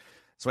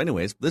 So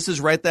anyways, this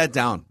is Write That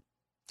Down.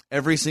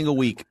 Every single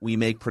week we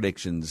make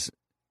predictions,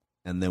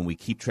 and then we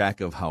keep track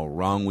of how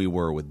wrong we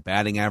were with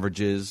batting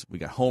averages. We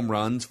got home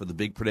runs for the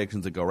big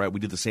predictions that go right. We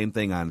do the same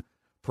thing on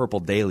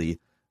Purple Daily,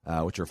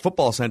 which are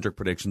football-centric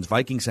predictions,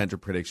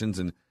 Viking-centric predictions,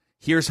 and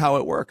here's how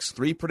it works.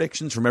 3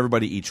 predictions from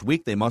everybody each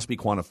week. They must be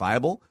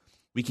quantifiable.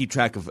 We keep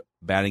track of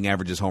batting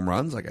averages, home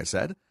runs, like I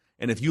said.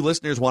 And if you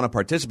listeners want to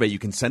participate, you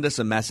can send us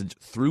a message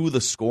through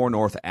the Score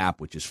North app,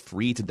 which is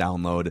free to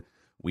download.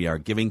 We are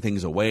giving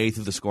things away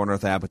through the Score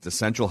North app. It's a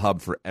central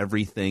hub for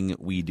everything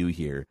we do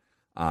here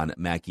on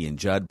Mackie and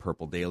Judd,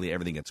 Purple Daily,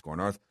 everything at Score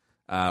North.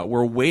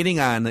 We're waiting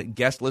on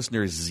guest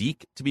listener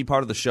Zeke to be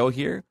part of the show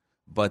here,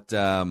 but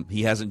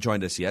he hasn't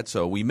joined us yet.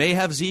 So we may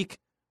have Zeke,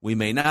 we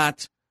may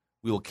not.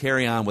 We will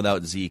carry on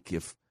without Zeke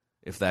if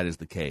that is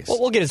the case. Well,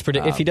 we'll get his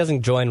if he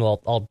doesn't join,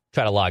 I'll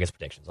try to log his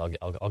predictions.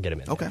 I'll get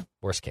him in. Okay. There.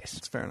 Worst case.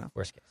 That's fair enough.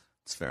 Worst case.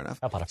 It's fair enough.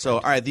 So,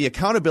 all right, the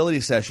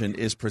accountability session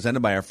is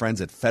presented by our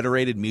friends at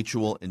Federated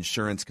Mutual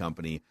Insurance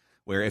Company,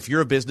 where if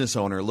you're a business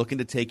owner looking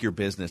to take your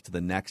business to the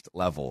next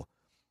level,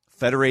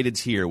 Federated's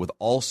here with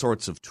all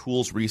sorts of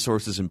tools,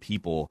 resources, and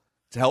people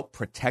to help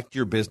protect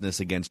your business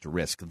against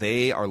risk.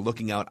 They are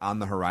looking out on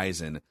the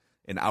horizon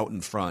and out in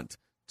front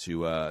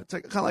to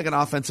kind of like an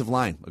offensive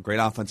line, a great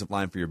offensive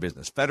line for your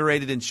business.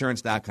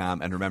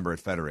 FederatedInsurance.com, and remember, at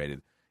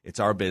Federated,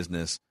 it's our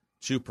business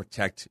to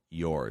protect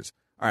yours.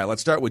 All right,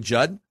 let's start with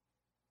Judd.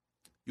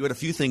 You had a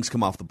few things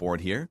come off the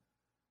board here.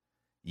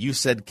 You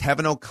said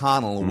Kevin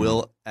O'Connell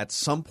will, at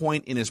some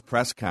point in his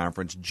press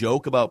conference,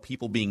 joke about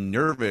people being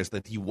nervous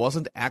that he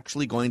wasn't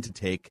actually going to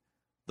take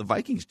the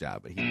Vikings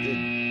job, but he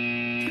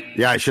did.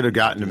 Yeah, I should have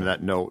gotten him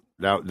that note.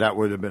 That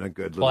would have been a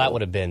good little that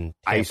would have been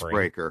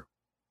tampering.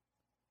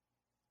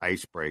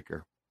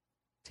 Icebreaker.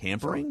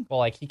 Tampering? Well,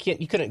 like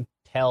you couldn't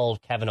tell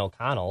Kevin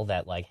O'Connell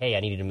that, like, hey, I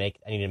need to make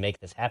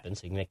this happen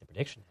so you can make the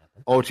prediction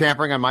happen. Oh,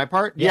 tampering on my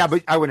part? Yes. Yeah,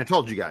 but I wouldn't have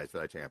told you guys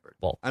that I tampered.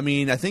 Well, I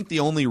mean, I think the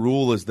only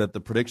rule is that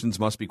the predictions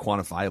must be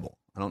quantifiable.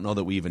 I don't know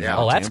that we even have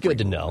a that's good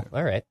to tampering know. rule.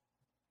 All right.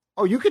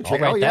 Oh, you could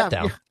write that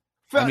down.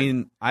 I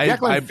mean,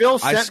 I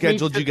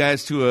scheduled you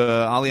guys to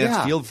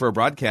Allianz Field for a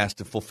broadcast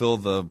to fulfill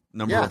the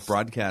number of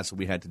broadcasts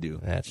we had to do.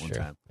 That's one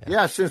true. time.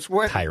 Yeah, since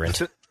when?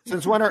 Tyrant.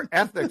 Since when are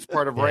ethics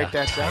part of Write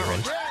That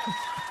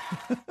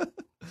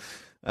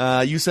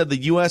Down? You said the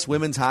U.S.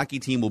 women's hockey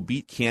team will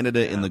beat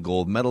Canada in the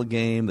gold medal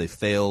game. They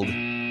failed.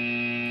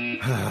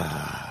 This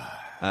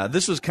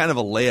was kind of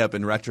a layup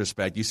in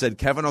retrospect. You said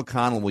Kevin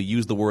O'Connell will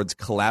use the words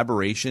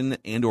collaboration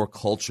and or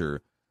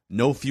culture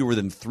no fewer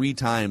than 3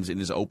 times in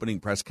his opening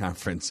press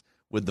conference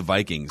with the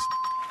Vikings.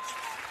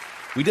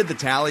 We did the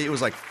tally. It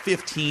was like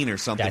 15 or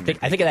something. Yeah,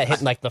 I think that hit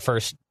in like the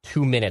first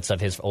 2 minutes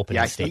of his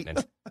opening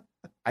statement.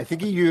 I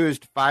think he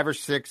used 5 or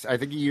 6. I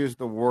think he used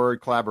the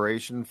word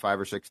collaboration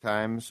 5 or 6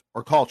 times,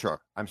 or culture.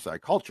 I'm sorry,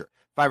 culture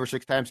 5 or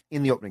 6 times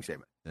in the opening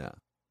statement. Yeah,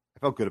 I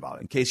felt good about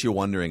it. In case you're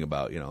wondering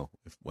about,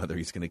 whether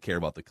he's going to care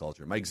about the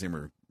culture, Mike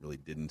Zimmer really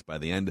didn't by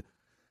the end.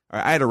 All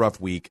right, I had a rough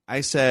week.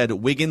 I said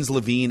Wiggins,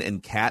 Levine,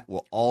 and Cat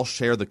will all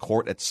share the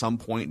court at some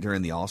point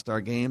during the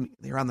All-Star game.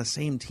 They were on the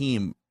same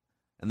team,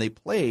 and they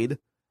played,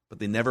 but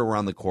they never were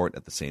on the court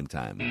at the same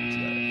time,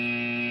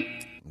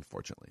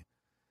 unfortunately.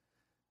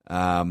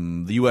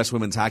 The U.S.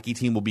 women's hockey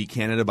team will beat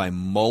Canada by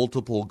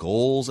multiple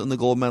goals in the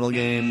gold medal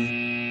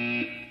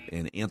game.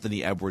 And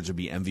Anthony Edwards will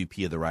be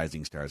MVP of the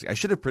Rising Stars. I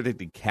should have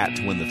predicted Kat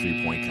to win the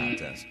 3-point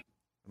contest.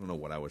 I don't know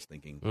what I was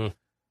thinking.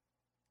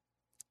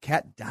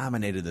 Kat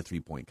dominated the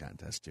 3-point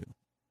contest, too.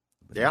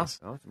 But Yeah, yes.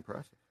 that's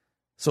impressive.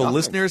 So Nothing.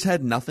 listeners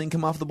had nothing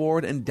come off the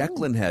board, and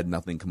Declan had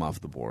nothing come off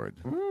the board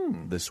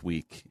this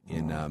week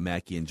in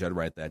Mackey and Judd.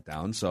 Write that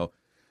down. So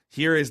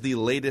here is the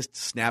latest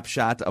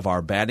snapshot of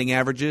our batting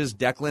averages.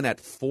 Declan at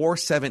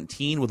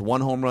 .417 with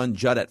 1 home run.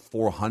 Judd at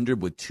 .400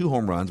 with 2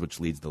 home runs, which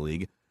leads the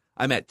league.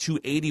 I'm at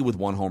 .280 with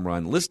 1 home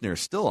run.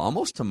 Listeners, still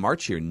almost to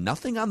March here.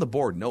 Nothing on the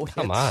board. No hits.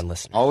 Come on,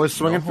 listeners. Always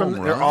swinging No from.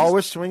 home They're runs.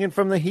 always swinging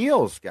from the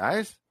heels,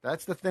 guys.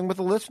 That's the thing with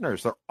the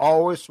listeners. They're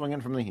always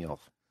swinging from the heels.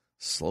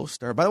 Slow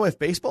start. By the way, if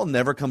baseball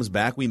never comes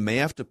back, we may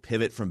have to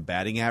pivot from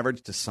batting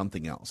average to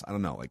something else. I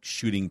don't know, like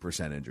shooting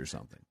percentage or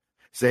something.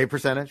 Save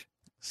percentage.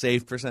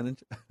 Save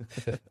percentage.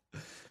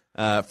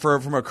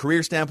 From a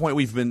career standpoint,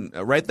 we've been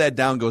write that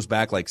down. Goes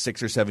back like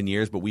 6 or 7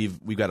 years, but we've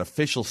got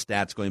official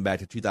stats going back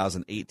to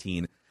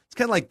 2018. It's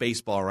kind of like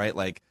baseball, right?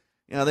 Like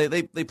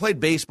they played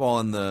baseball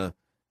in the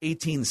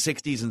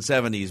 1860s and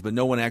 70s, but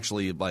no one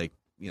actually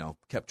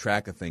kept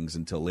track of things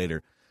until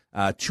later.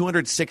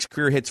 206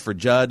 career hits for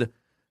Judd.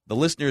 The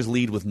listeners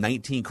lead with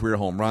 19 career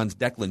home runs.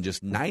 Declan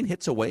just 9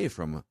 hits away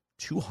from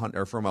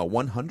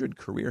 100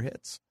 career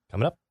hits.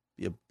 Coming up.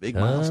 Be a big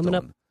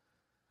milestone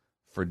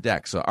for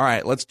Deck. So, all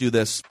right, let's do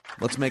this.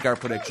 Let's make our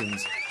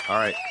predictions. All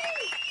right.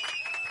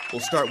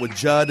 We'll start with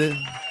Judd.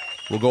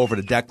 We'll go over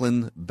to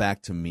Declan.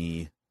 Back to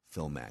me,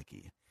 Phil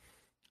Mackey.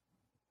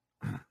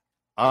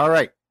 All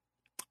right.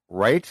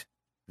 Write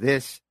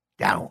this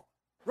down.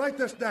 Write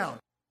this down.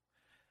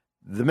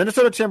 The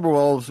Minnesota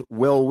Timberwolves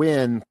will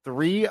win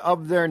 3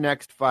 of their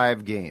next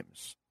 5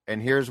 games. And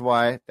here's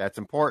why that's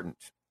important.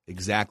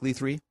 Exactly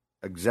 3?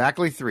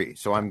 Exactly 3.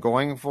 So I'm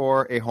going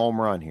for a home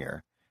run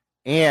here.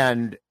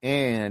 And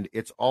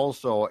it's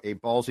also a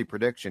ballsy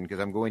prediction because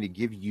I'm going to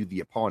give you the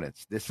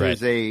opponents. This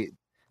is a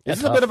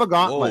bit of a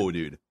gauntlet. Whoa,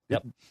 dude.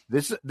 Yep.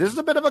 This is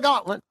a bit of a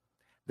gauntlet.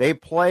 They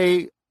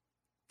play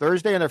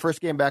Thursday in their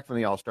first game back from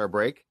the All-Star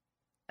break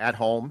at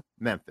home,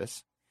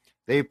 Memphis.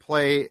 They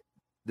play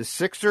the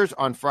Sixers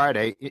on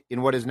Friday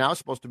in what is now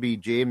supposed to be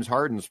James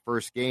Harden's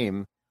first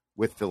game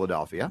with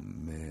Philadelphia.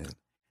 Man.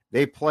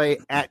 They play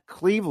at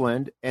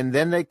Cleveland, and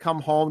then they come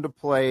home to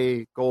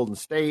play Golden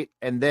State,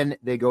 and then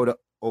they go to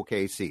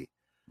OKC.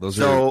 Those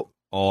are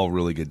all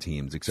really good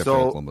teams, except for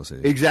Oklahoma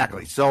City.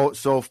 Exactly. So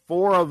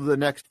 4 of the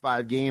next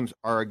 5 games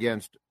are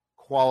against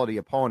quality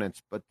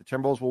opponents, but the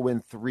Timberwolves will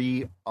win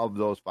 3 of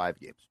those 5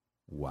 games.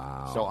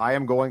 Wow. So I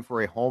am going for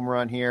a home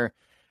run here,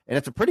 and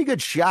it's a pretty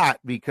good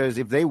shot because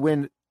if they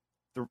win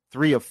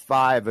 3 of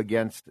 5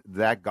 against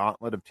that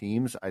gauntlet of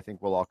teams, I think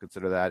we'll all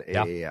consider that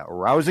a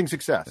rousing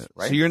success,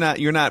 right? So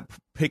you're not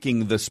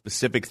picking the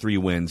specific 3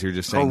 wins. You're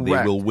just saying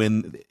Correct. they will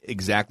win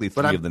exactly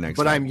 3 of the next.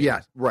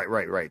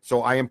 Right.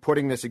 So I am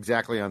putting this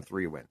exactly on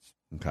 3 wins.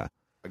 Okay.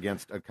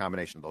 Against a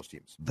combination of those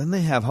teams. Then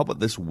they have, how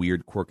about this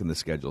weird quirk in the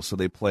schedule? So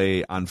they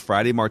play on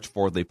Friday, March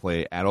 4th, they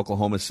play at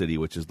Oklahoma City,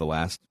 which is the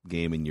last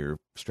game in your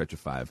stretch of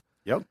 5.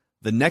 Yep.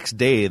 The next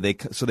day, they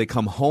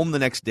come home the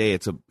next day.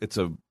 It's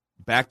a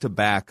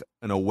back-to-back,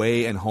 an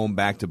away and home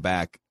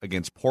back-to-back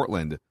against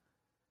Portland.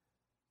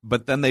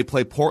 But then they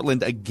play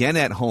Portland again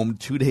at home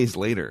 2 days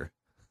later.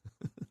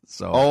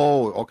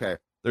 Okay.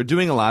 They're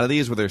doing a lot of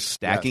these where they're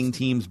stacking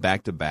teams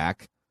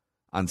back-to-back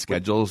on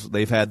schedules.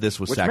 They've had this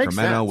with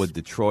Sacramento, with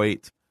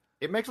Detroit.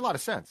 It makes a lot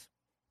of sense.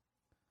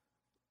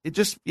 It's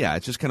just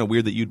kind of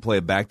weird that you'd play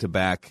a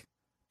back-to-back.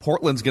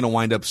 Portland's going to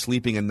wind up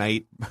sleeping a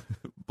night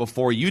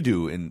before you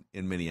do in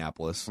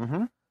Minneapolis.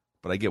 Mm-hmm.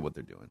 But I get what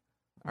they're doing.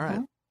 All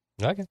right.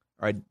 Okay.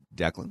 All right,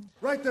 Declan.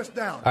 Write this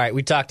down. All right,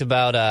 we talked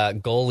about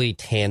goalie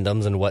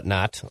tandems and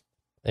whatnot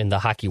in the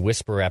Hockey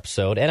Whisperer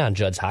episode and on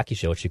Judd's Hockey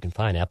Show, which you can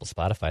find Apple,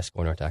 Spotify,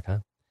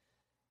 ScoreNorth.com.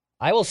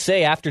 I will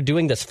say after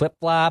doing this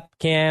flip-flop,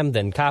 Cam,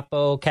 then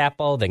Capo,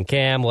 then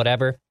Cam,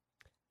 whatever,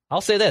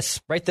 I'll say this.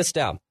 Write this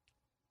down.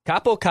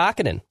 Capo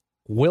Kakkonen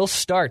will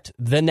start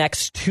the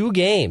next 2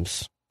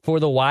 games for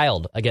the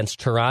Wild against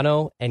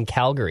Toronto and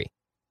Calgary.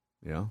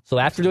 Yeah. So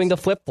after doing the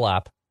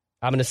flip-flop,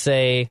 I'm going to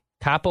say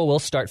Capo will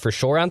start for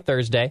sure on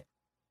Thursday,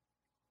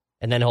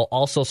 and then he'll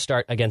also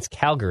start against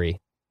Calgary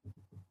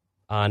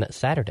on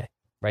Saturday.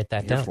 Write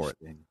that down. For it.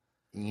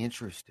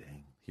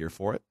 Interesting. Here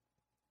for it.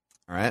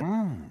 All right.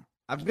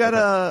 I've got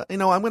I'm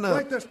going to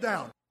Write this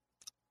down.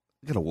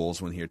 I got a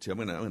Wolves one here too. I'm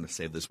gonna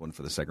save this one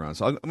for the second round.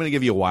 So I'm gonna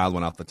give you a wild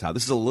one off the top.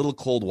 This is a little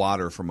cold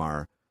water from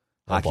our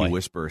Hockey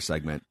Whisperer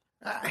segment.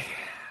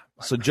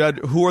 So Judd,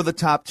 who are the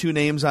top 2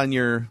 names on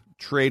your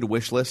trade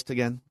wish list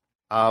again?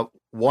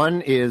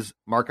 One is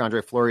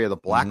Marc-Andre Fleury of the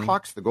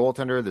Blackhawks, the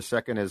goaltender. The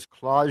second is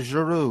Claude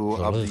Giroux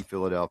of the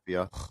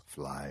Philadelphia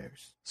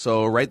Flyers.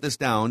 So write this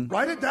down.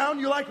 Write it down.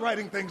 You like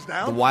writing things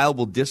down. The Wild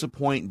will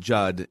disappoint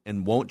Judd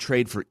and won't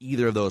trade for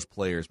either of those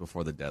players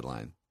before the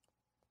deadline.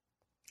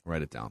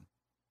 Write it down.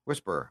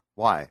 Whisperer,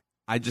 why?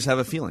 I just have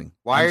a feeling.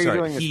 Why are you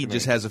doing this He to me?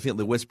 just has a feeling.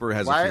 The Whisperer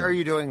has a feeling. Why are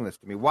you doing this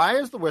to me? Why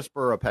is the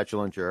Whisperer a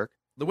petulant jerk?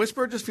 The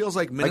Whisperer just feels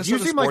like Like, Minnesota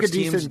you seem like a sports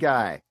decent teams.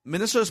 guy.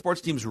 Minnesota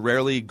sports teams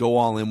rarely go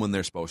all in when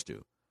they're supposed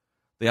to.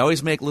 They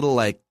always make little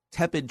like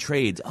tepid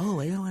trades. Oh,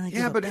 I don't want to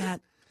give up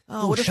that.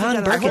 Oh, what if we Sean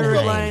got a third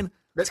Berkowitz. line?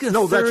 Let's get a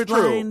No, that's third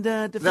true. line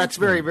defenseman. That's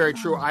very, very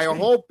true. I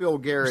hope Bill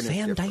Guerin is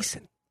Sam different.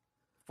 Dyson.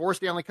 4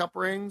 Stanley Cup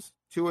rings,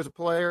 2 as a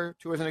player,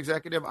 2 as an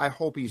executive. I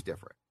hope he's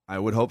different. I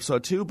would hope so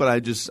too,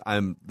 but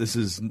this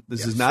is not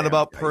Sam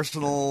about Dyson.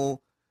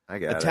 personal I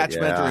got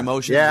attachment or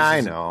emotions. Yeah, This I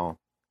is- know.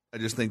 I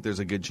just think there's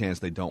a good chance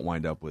they don't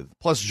wind up with.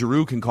 Plus,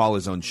 Giroux can call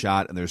his own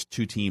shot, and there's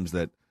 2 teams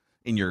that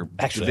in your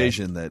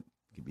division that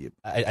could be.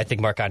 I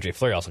think Marc-Andre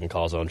Fleury also can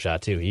call his own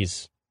shot too.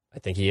 I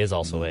think he is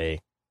also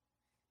a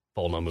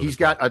full no move. He's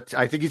got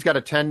I think he's got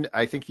a 10.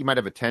 I think he might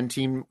have a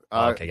 10-team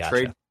Okay, gotcha.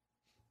 trade.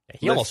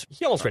 He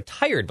almost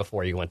retired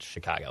before he went to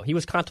Chicago. He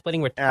was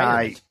contemplating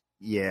retirement.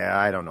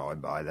 I don't know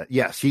about that.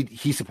 Yes,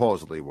 he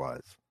supposedly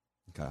was.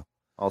 Okay.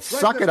 I'll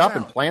suck it up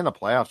and play in the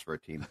playoffs for a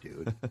team,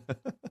 dude.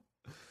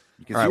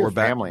 You can All see right, your we're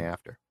back. family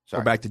after.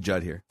 Sorry. We're back to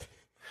Judd here.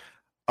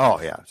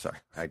 Oh, yeah, sorry.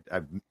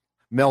 I've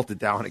melted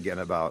down again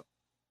about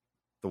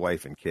the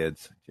wife and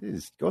kids.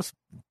 Jeez,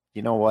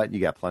 you know what? You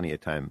got plenty of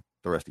time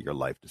the rest of your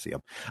life to see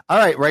them. All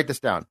right, write this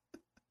down.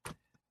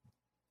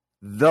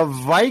 The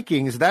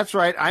Vikings, that's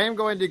right. I am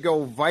going to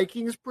go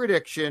Vikings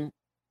prediction,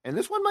 and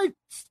this one might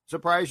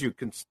surprise you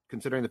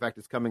considering the fact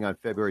it's coming on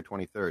February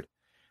 23rd.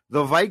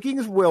 The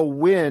Vikings will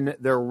win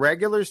their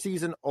regular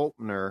season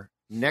opener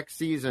next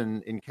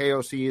season in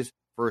KOC's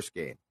first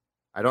game.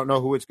 I don't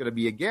know who it's going to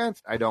be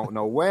against. I don't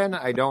know when.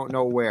 I don't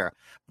know where.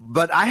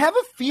 But I have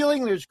a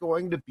feeling there's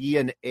going to be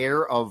an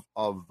air of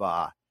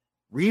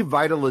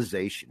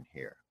revitalization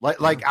here.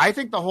 Like I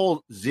think the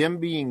whole Zim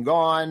being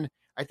gone,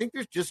 I think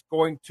there's just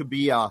going to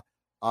be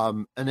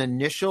an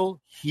initial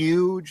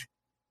huge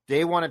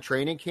day one of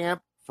training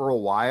camp for a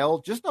while.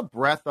 Just a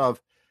breath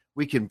of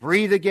we can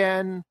breathe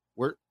again.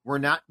 We're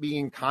not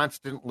being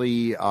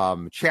constantly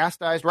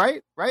chastised,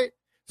 right?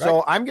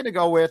 So I'm going to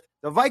go with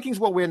the Vikings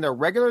will win their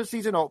regular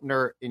season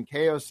opener in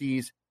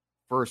KOC's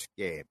first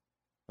game,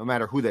 no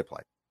matter who they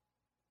play.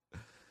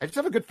 I just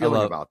have a good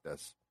feeling about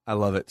this. I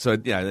love it. So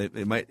yeah,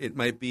 it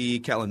might be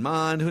Kellen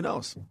Mond. Who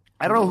knows?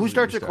 I don't know who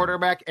starts at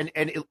quarterback, and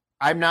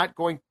I'm not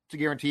going to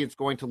guarantee it's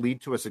going to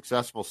lead to a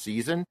successful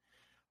season,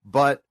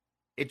 but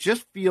it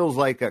just feels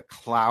like a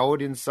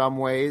cloud in some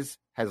ways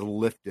has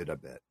lifted a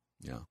bit.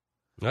 Yeah.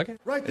 Okay.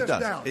 It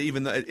does.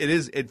 Even though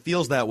it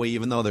feels that way,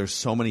 even though there's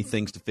so many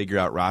things to figure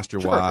out roster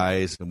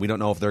wise, and we don't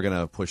know if they're going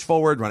to push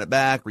forward, run it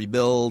back,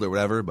 rebuild, or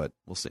whatever. But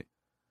we'll see.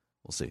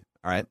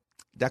 All right,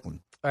 Declan.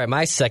 All right,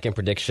 my second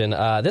prediction.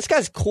 This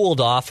guy's cooled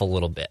off a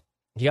little bit.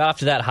 He got off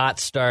to that hot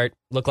start.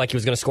 Looked like he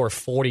was going to score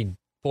 40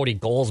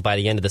 goals by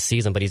the end of the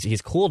season, but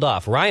he's cooled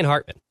off. Ryan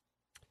Hartman.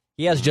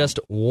 He has just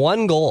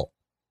 1 goal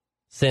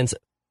since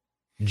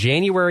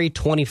January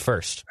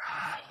 21st,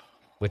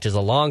 which is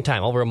a long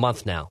time, over a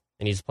month now.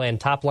 And he's playing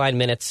top line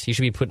minutes. He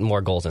should be putting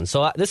more goals in.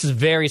 So this is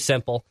very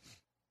simple.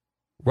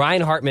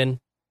 Ryan Hartman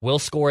will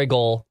score a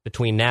goal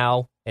between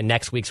now and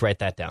next week's. Write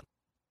that down.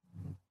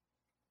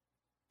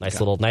 Nice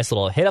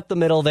little hit up the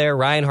middle there.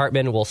 Ryan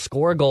Hartman will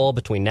score a goal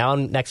between now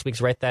and next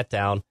week's. Write that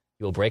down.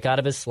 He will break out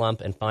of his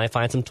slump and finally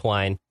find some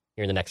twine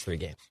here in the next 3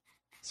 games.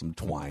 Some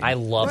twine. I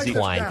love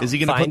twine. Is he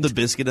going to put the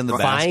biscuit in the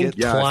basket?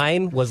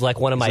 Twine was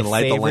like one of my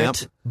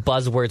favorite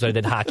buzzwords when I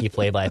did hockey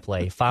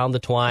play-by-play. Found the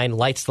twine,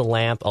 lights the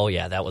lamp. Oh,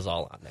 yeah, that was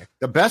all on there.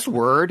 The best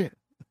word,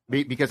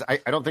 because I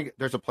don't think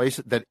there's a place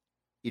that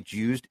it's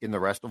used in the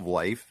rest of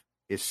life,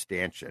 is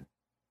stanchion.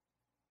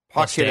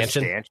 Puck hit a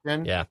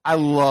stanchion. Yeah. I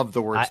love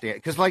the word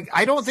stanchion. Because,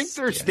 I don't think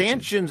there's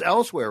stanchions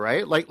elsewhere,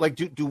 right?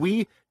 Do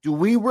we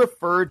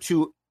refer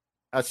to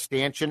a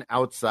stanchion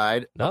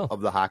outside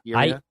of the hockey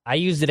arena? I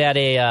used it at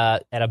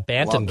a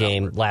Bantam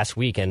game last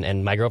week,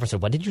 and my girlfriend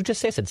said, "What did you just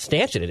say?" I said,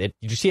 "Stanchion." Did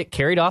you see it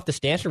carried off the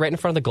stanchion right in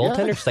front of the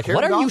goaltender? Yeah, She's like,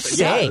 "What are you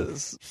saying?"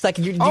 Yes. She's like,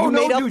 "You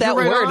made up that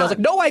word." And I was like,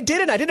 "No, I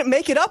didn't. I didn't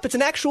make it up. It's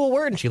an actual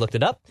word." And she looked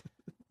it up,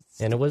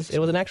 and it was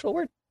an actual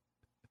word.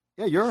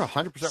 Yeah, you're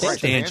 100% right.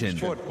 Stanchion.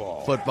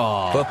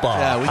 Football.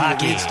 Yeah,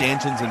 we need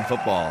stanchions in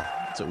football.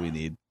 That's what we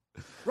need.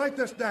 Write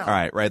this down. All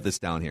right, write this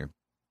down here.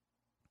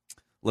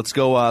 Let's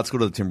go to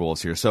the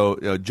Timberwolves here. So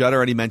Judd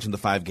already mentioned the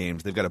 5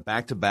 games. They've got a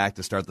back-to-back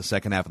to start the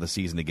second half of the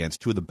season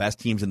against 2 of the best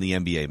teams in the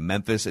NBA,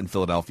 Memphis and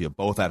Philadelphia,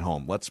 both at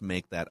home. Let's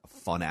make that a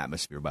fun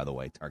atmosphere, by the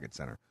way, Target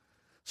Center.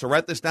 So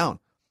write this down.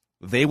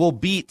 They will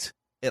beat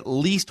at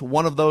least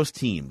one of those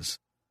teams,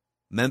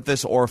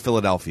 Memphis or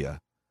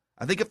Philadelphia.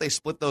 I think if they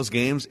split those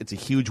games, it's a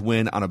huge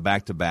win on a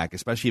back-to-back,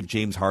 especially if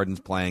James Harden's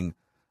playing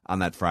on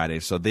that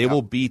Friday. So they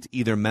will beat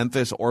either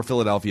Memphis or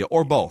Philadelphia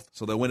or both.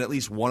 So they'll win at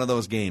least one of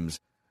those games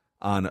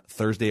on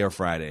Thursday or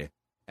Friday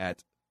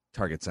at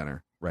Target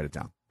Center. Write it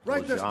down.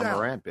 Write this down.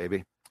 Morant,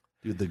 baby.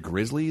 Dude, the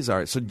Grizzlies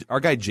are... So our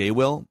guy Jay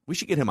Will, we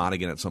should get him on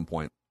again at some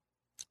point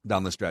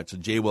down the stretch. So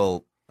Jay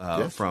Will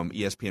from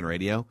ESPN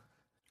Radio,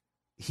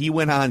 he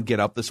went on Get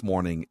Up this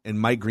morning, and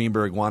Mike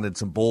Greenberg wanted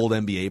some bold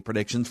NBA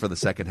predictions for the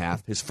second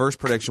half. His first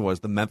prediction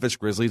was the Memphis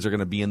Grizzlies are going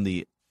to be in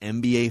the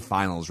NBA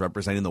Finals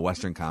representing the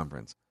Western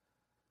Conference,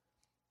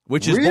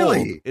 which is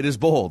bold. It is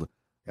bold,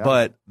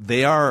 but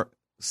they are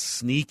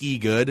sneaky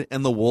good,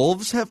 and the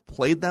Wolves have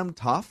played them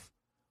tough.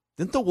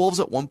 Didn't the Wolves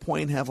at one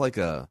point have like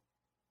I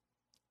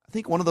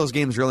think one of those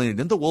games really,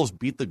 didn't the Wolves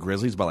beat the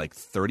Grizzlies by like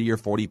 30 or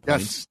 40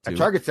 points? Yes, at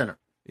Target Center.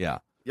 Yeah.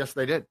 Yes,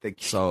 they did. They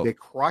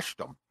crushed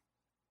them.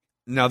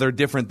 Now, they're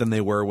different than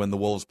they were when the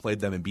Wolves played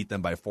them and beat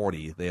them by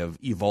 40. They have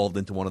evolved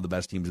into one of the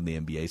best teams in the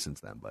NBA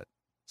since then.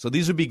 So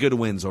these would be good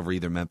wins over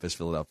either Memphis,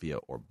 Philadelphia,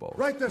 or both.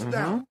 Write this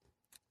down.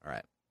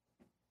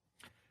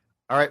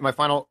 All right, my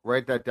final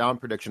write that down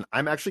prediction.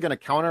 I'm actually going to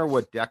counter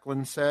what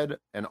Declan said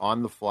and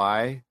on the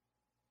fly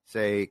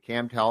say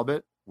Cam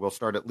Talbot will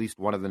start at least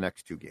one of the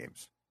next 2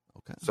 games.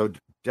 Okay. So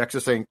Dex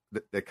is saying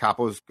that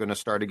Capo's going to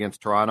start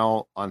against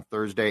Toronto on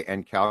Thursday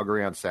and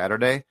Calgary on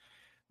Saturday.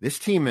 This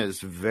team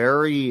is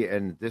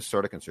and this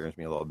sort of concerns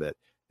me a little bit,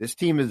 this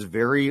team is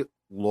very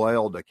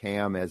loyal to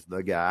Cam as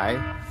the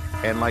guy.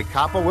 And like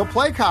Capo, we'll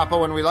play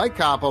Capo and we like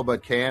Capo,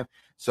 but Cam.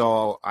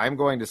 So I'm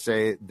going to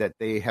say that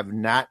they have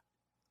not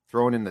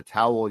thrown in the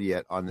towel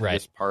yet on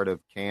this part of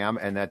Cam,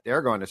 and that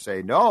they're going to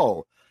say,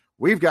 no,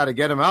 we've got to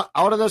get him out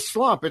of the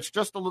slump. It's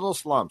just a little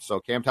slump. So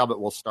Cam Talbot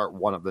will start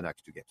one of the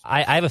next 2 games.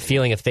 I have a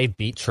feeling if they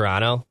beat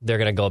Toronto, they're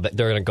going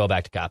to go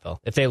back to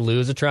Capo. If they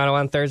lose to Toronto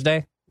on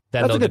Thursday,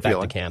 then they'll get back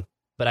to Cam.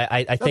 But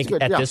I think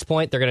at this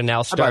point, they're going to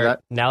now start,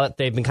 now that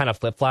they've been kind of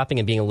flip-flopping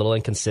and being a little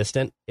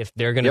inconsistent, if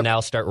they're going to now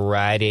start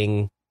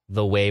riding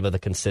the wave of the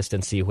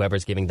consistency,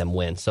 whoever's giving them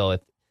wins. So if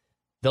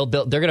they're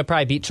going to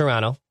probably beat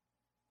Toronto,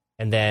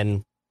 and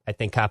then I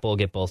think Capo will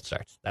get both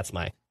starts. That's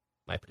my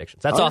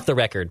predictions. That's off the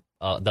record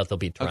that they'll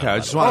beat Toronto. Okay, I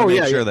just want to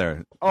make sure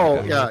there. Oh,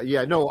 okay.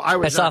 yeah. No,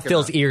 I saw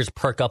Phil's ears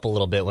perk up a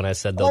little bit when I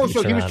said they'll beat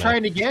Toronto. He was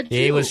trying to get you.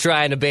 He was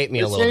trying to bait me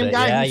a little bit. The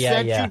same guy who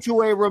sent you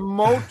to a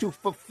remote to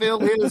fulfill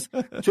his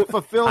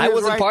I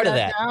wasn't part of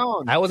that.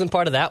 I wasn't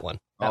part of that one.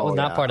 That was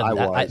not part of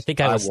that. I think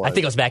I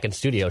was back in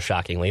studio,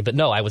 shockingly. But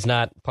no, I was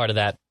not part of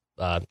that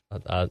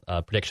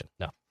prediction.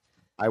 No.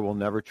 I will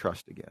never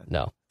trust again.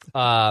 No.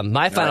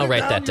 My final,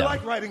 write that down.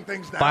 Like writing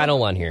things down. Final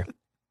one here.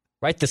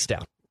 Write this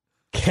down.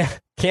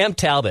 Cam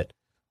Talbot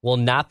will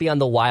not be on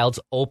the Wild's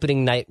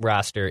opening night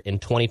roster in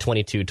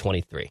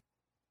 2022-23.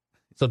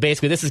 So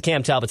basically, this is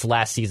Cam Talbot's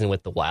last season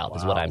with the Wild,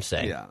 is what I'm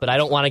saying. Yeah. But I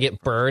don't want to get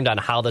burned on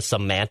how the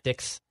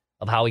semantics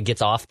of how he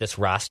gets off this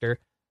roster.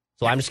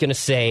 So I'm just going to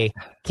say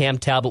Cam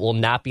Talbot will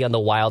not be on the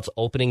Wild's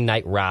opening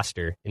night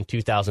roster in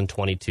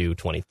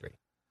 2022-23.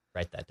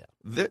 Write that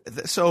down.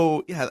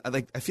 So, yeah,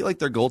 I feel like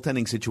their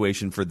goaltending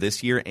situation for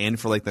this year and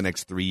for like the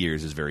next 3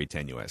 years is very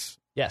tenuous.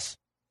 Yes.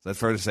 Is that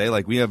fair to say?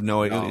 Like, we have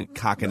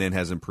Kakkonen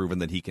hasn't proven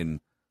that he can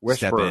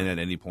step in at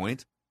any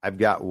point. I've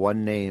got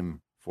one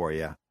name for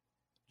you.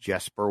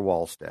 Jesper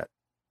Wallstedt.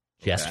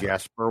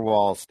 Jesper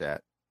Wallstedt,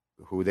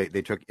 who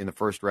they took in the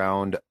first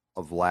round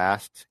of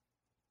last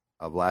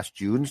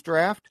June's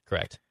draft.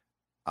 Correct.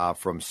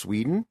 From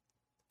Sweden.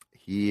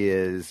 He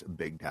is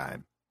big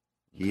time.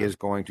 He is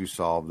going to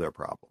solve their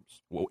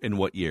problems. In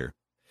what year?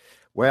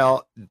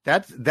 Well,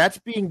 that's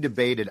being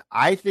debated.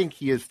 I think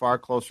he is far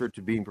closer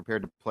to being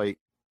prepared to play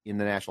in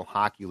the National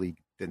Hockey League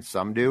than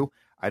some do.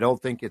 I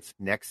don't think it's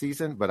next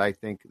season, but I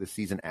think the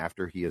season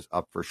after he is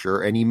up for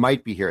sure, and he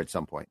might be here at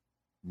some point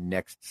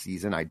next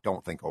season. I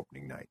don't think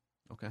opening night.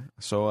 Okay,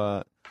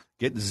 so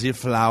get the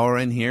Flower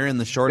in here in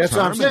the short term. That's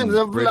what I'm saying,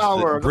 the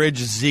Flower.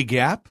 Bridge the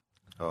gap.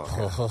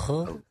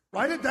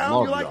 Write it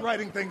down. You like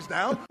writing things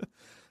down.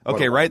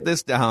 Okay, write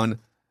this down.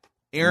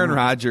 Aaron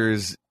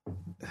Rodgers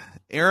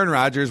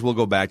will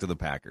go back to the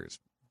Packers.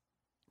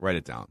 Write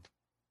it down.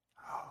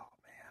 Oh,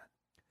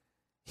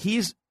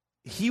 man.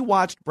 He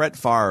watched Brett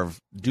Favre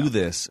do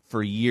this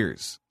for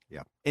years.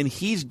 Yeah. And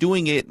he's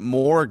doing it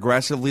more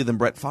aggressively than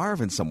Brett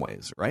Favre in some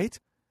ways, right?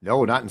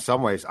 No, not in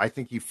some ways. I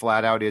think he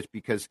flat out is,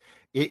 because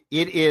it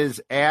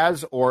is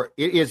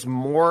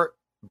more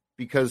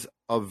because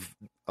of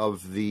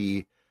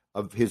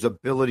his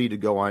ability to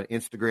go on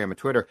Instagram and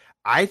Twitter.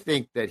 I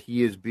think that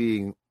he is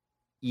being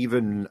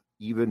even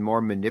more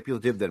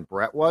manipulative than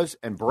Brett was,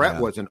 and Brett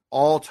was an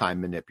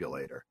all-time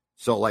manipulator.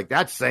 So, like,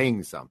 that's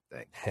saying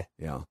something.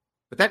 Yeah.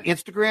 But that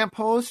Instagram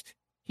post,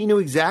 he knew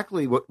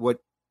exactly what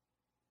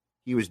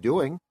he was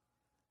doing.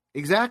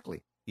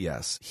 Exactly.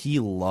 Yes. He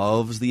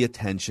loves the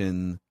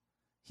attention.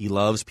 He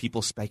loves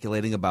people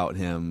speculating about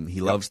him. He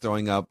loves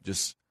throwing up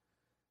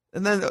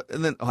and then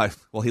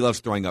he loves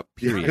throwing up,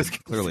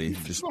 period. Clearly,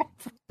 just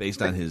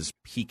based on his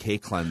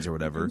PK cleanse or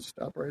whatever.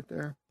 Stop right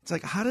there. It's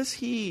like, how does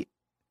he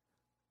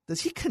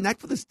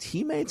connect with his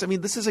teammates? I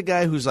mean, this is a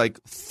guy who's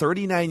like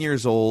 39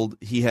 years old.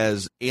 He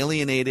has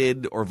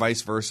alienated, or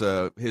vice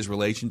versa, his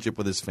relationship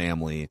with his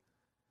family.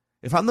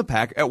 If I'm the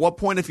Packers, at what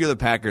point, if you're the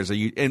Packers, are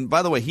you? And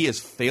by the way, he has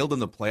failed in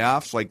the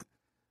playoffs. Like,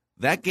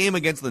 that game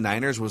against the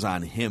Niners was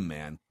on him,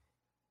 man.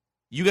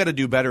 You got to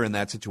do better in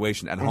that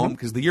situation at home,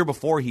 because the year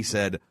before he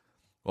said,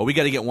 well, we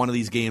got to get one of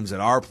these games at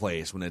our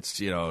place when it's,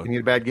 you need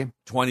a bad game,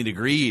 20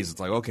 degrees.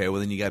 It's like, okay,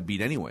 well, then you got beat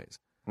anyways.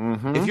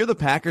 Mm-hmm. If you're the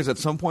Packers, at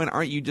some point,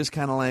 aren't you just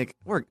kind of like,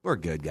 we're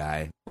good,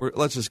 guy.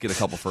 Let's just get a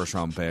couple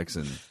first-round picks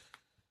and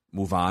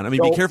move on. I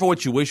mean, be careful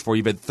what you wish for.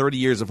 You've had 30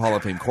 years of Hall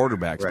of Fame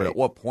quarterbacks, but at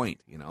what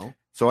point,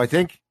 So I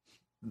think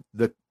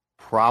the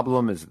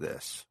problem is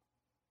this.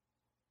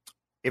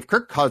 if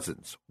Kirk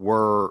Cousins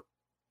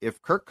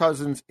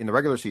in the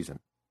regular season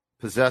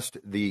possessed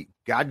the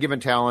God-given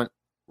talent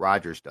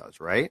Rodgers does,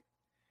 right?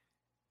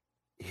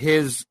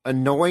 His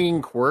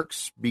annoying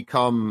quirks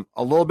become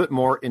a little bit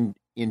more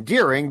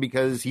endearing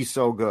because he's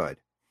so good.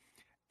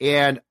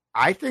 And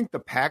I think the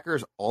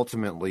Packers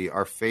ultimately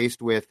are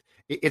faced with,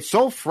 it's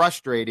so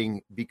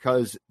frustrating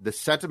because the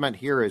sentiment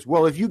here is,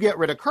 well, if you get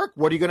rid of Kirk,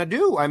 what are you going to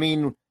do? I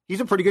mean,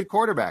 he's a pretty good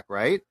quarterback,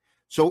 right?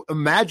 So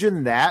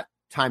imagine that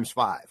times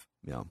 5.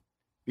 Yeah.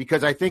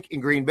 Because I think in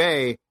Green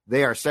Bay,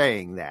 they are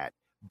saying that.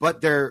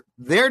 But they're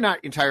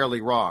not entirely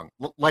wrong.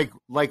 Like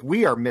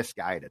we are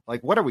misguided.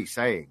 Like, what are we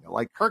saying?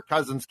 Like, Kirk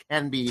Cousins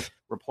can be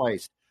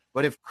replaced.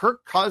 But if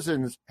Kirk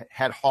Cousins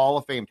had Hall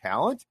of Fame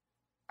talent,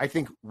 I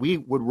think we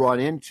would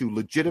run into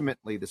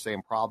legitimately the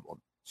same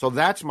problem. So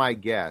that's my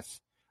guess.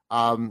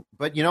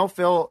 But,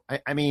 Phil,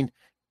 I mean,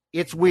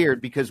 it's weird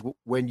because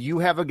when you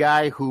have a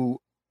guy who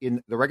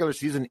in the regular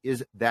season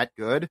is that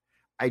good,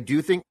 I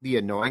do think the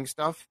annoying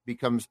stuff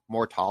becomes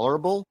more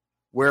tolerable,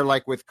 where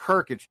like with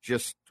Kirk, it's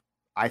just,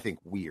 I think,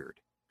 weird.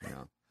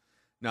 Yeah.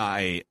 No,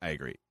 I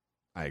agree.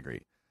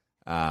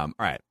 All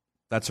right.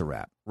 That's a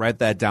wrap. Write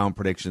that down,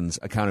 predictions,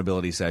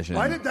 accountability session.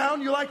 Write it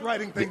down. You like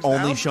writing things down. The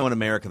only down. show in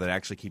America that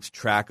actually keeps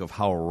track of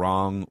how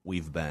wrong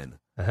we've been.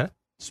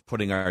 Just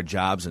putting our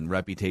jobs and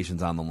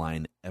reputations on the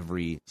line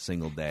every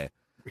single day.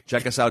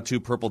 Check us out, too,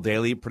 Purple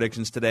Daily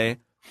predictions today.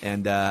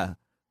 And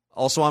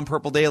also on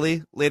Purple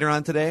Daily later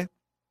on today,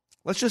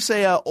 let's just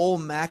say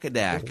old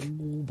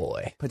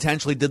Macadac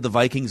potentially did the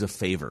Vikings a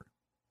favor.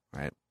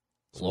 Right?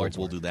 So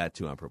we'll do that,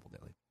 too, on Purple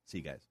Daily. See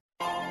you guys.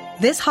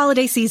 This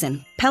holiday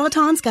season,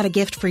 Peloton's got a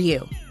gift for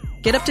you.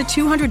 Get up to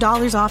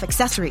 $200 off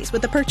accessories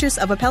with the purchase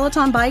of a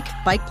Peloton bike,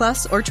 Bike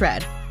Plus, or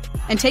Tread.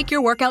 And take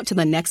your workout to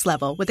the next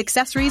level with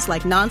accessories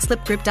like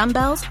non-slip grip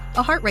dumbbells,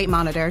 a heart rate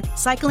monitor,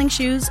 cycling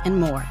shoes, and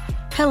more.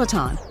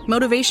 Peloton,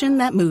 motivation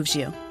that moves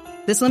you.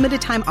 This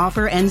limited time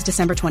offer ends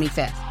December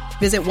 25th.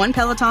 Visit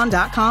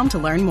onepeloton.com to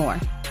learn more.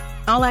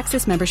 All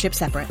access membership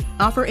separate.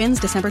 Offer ends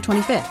December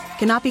 25th.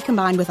 Cannot be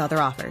combined with other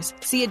offers.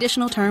 See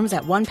additional terms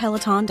at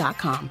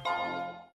onepeloton.com.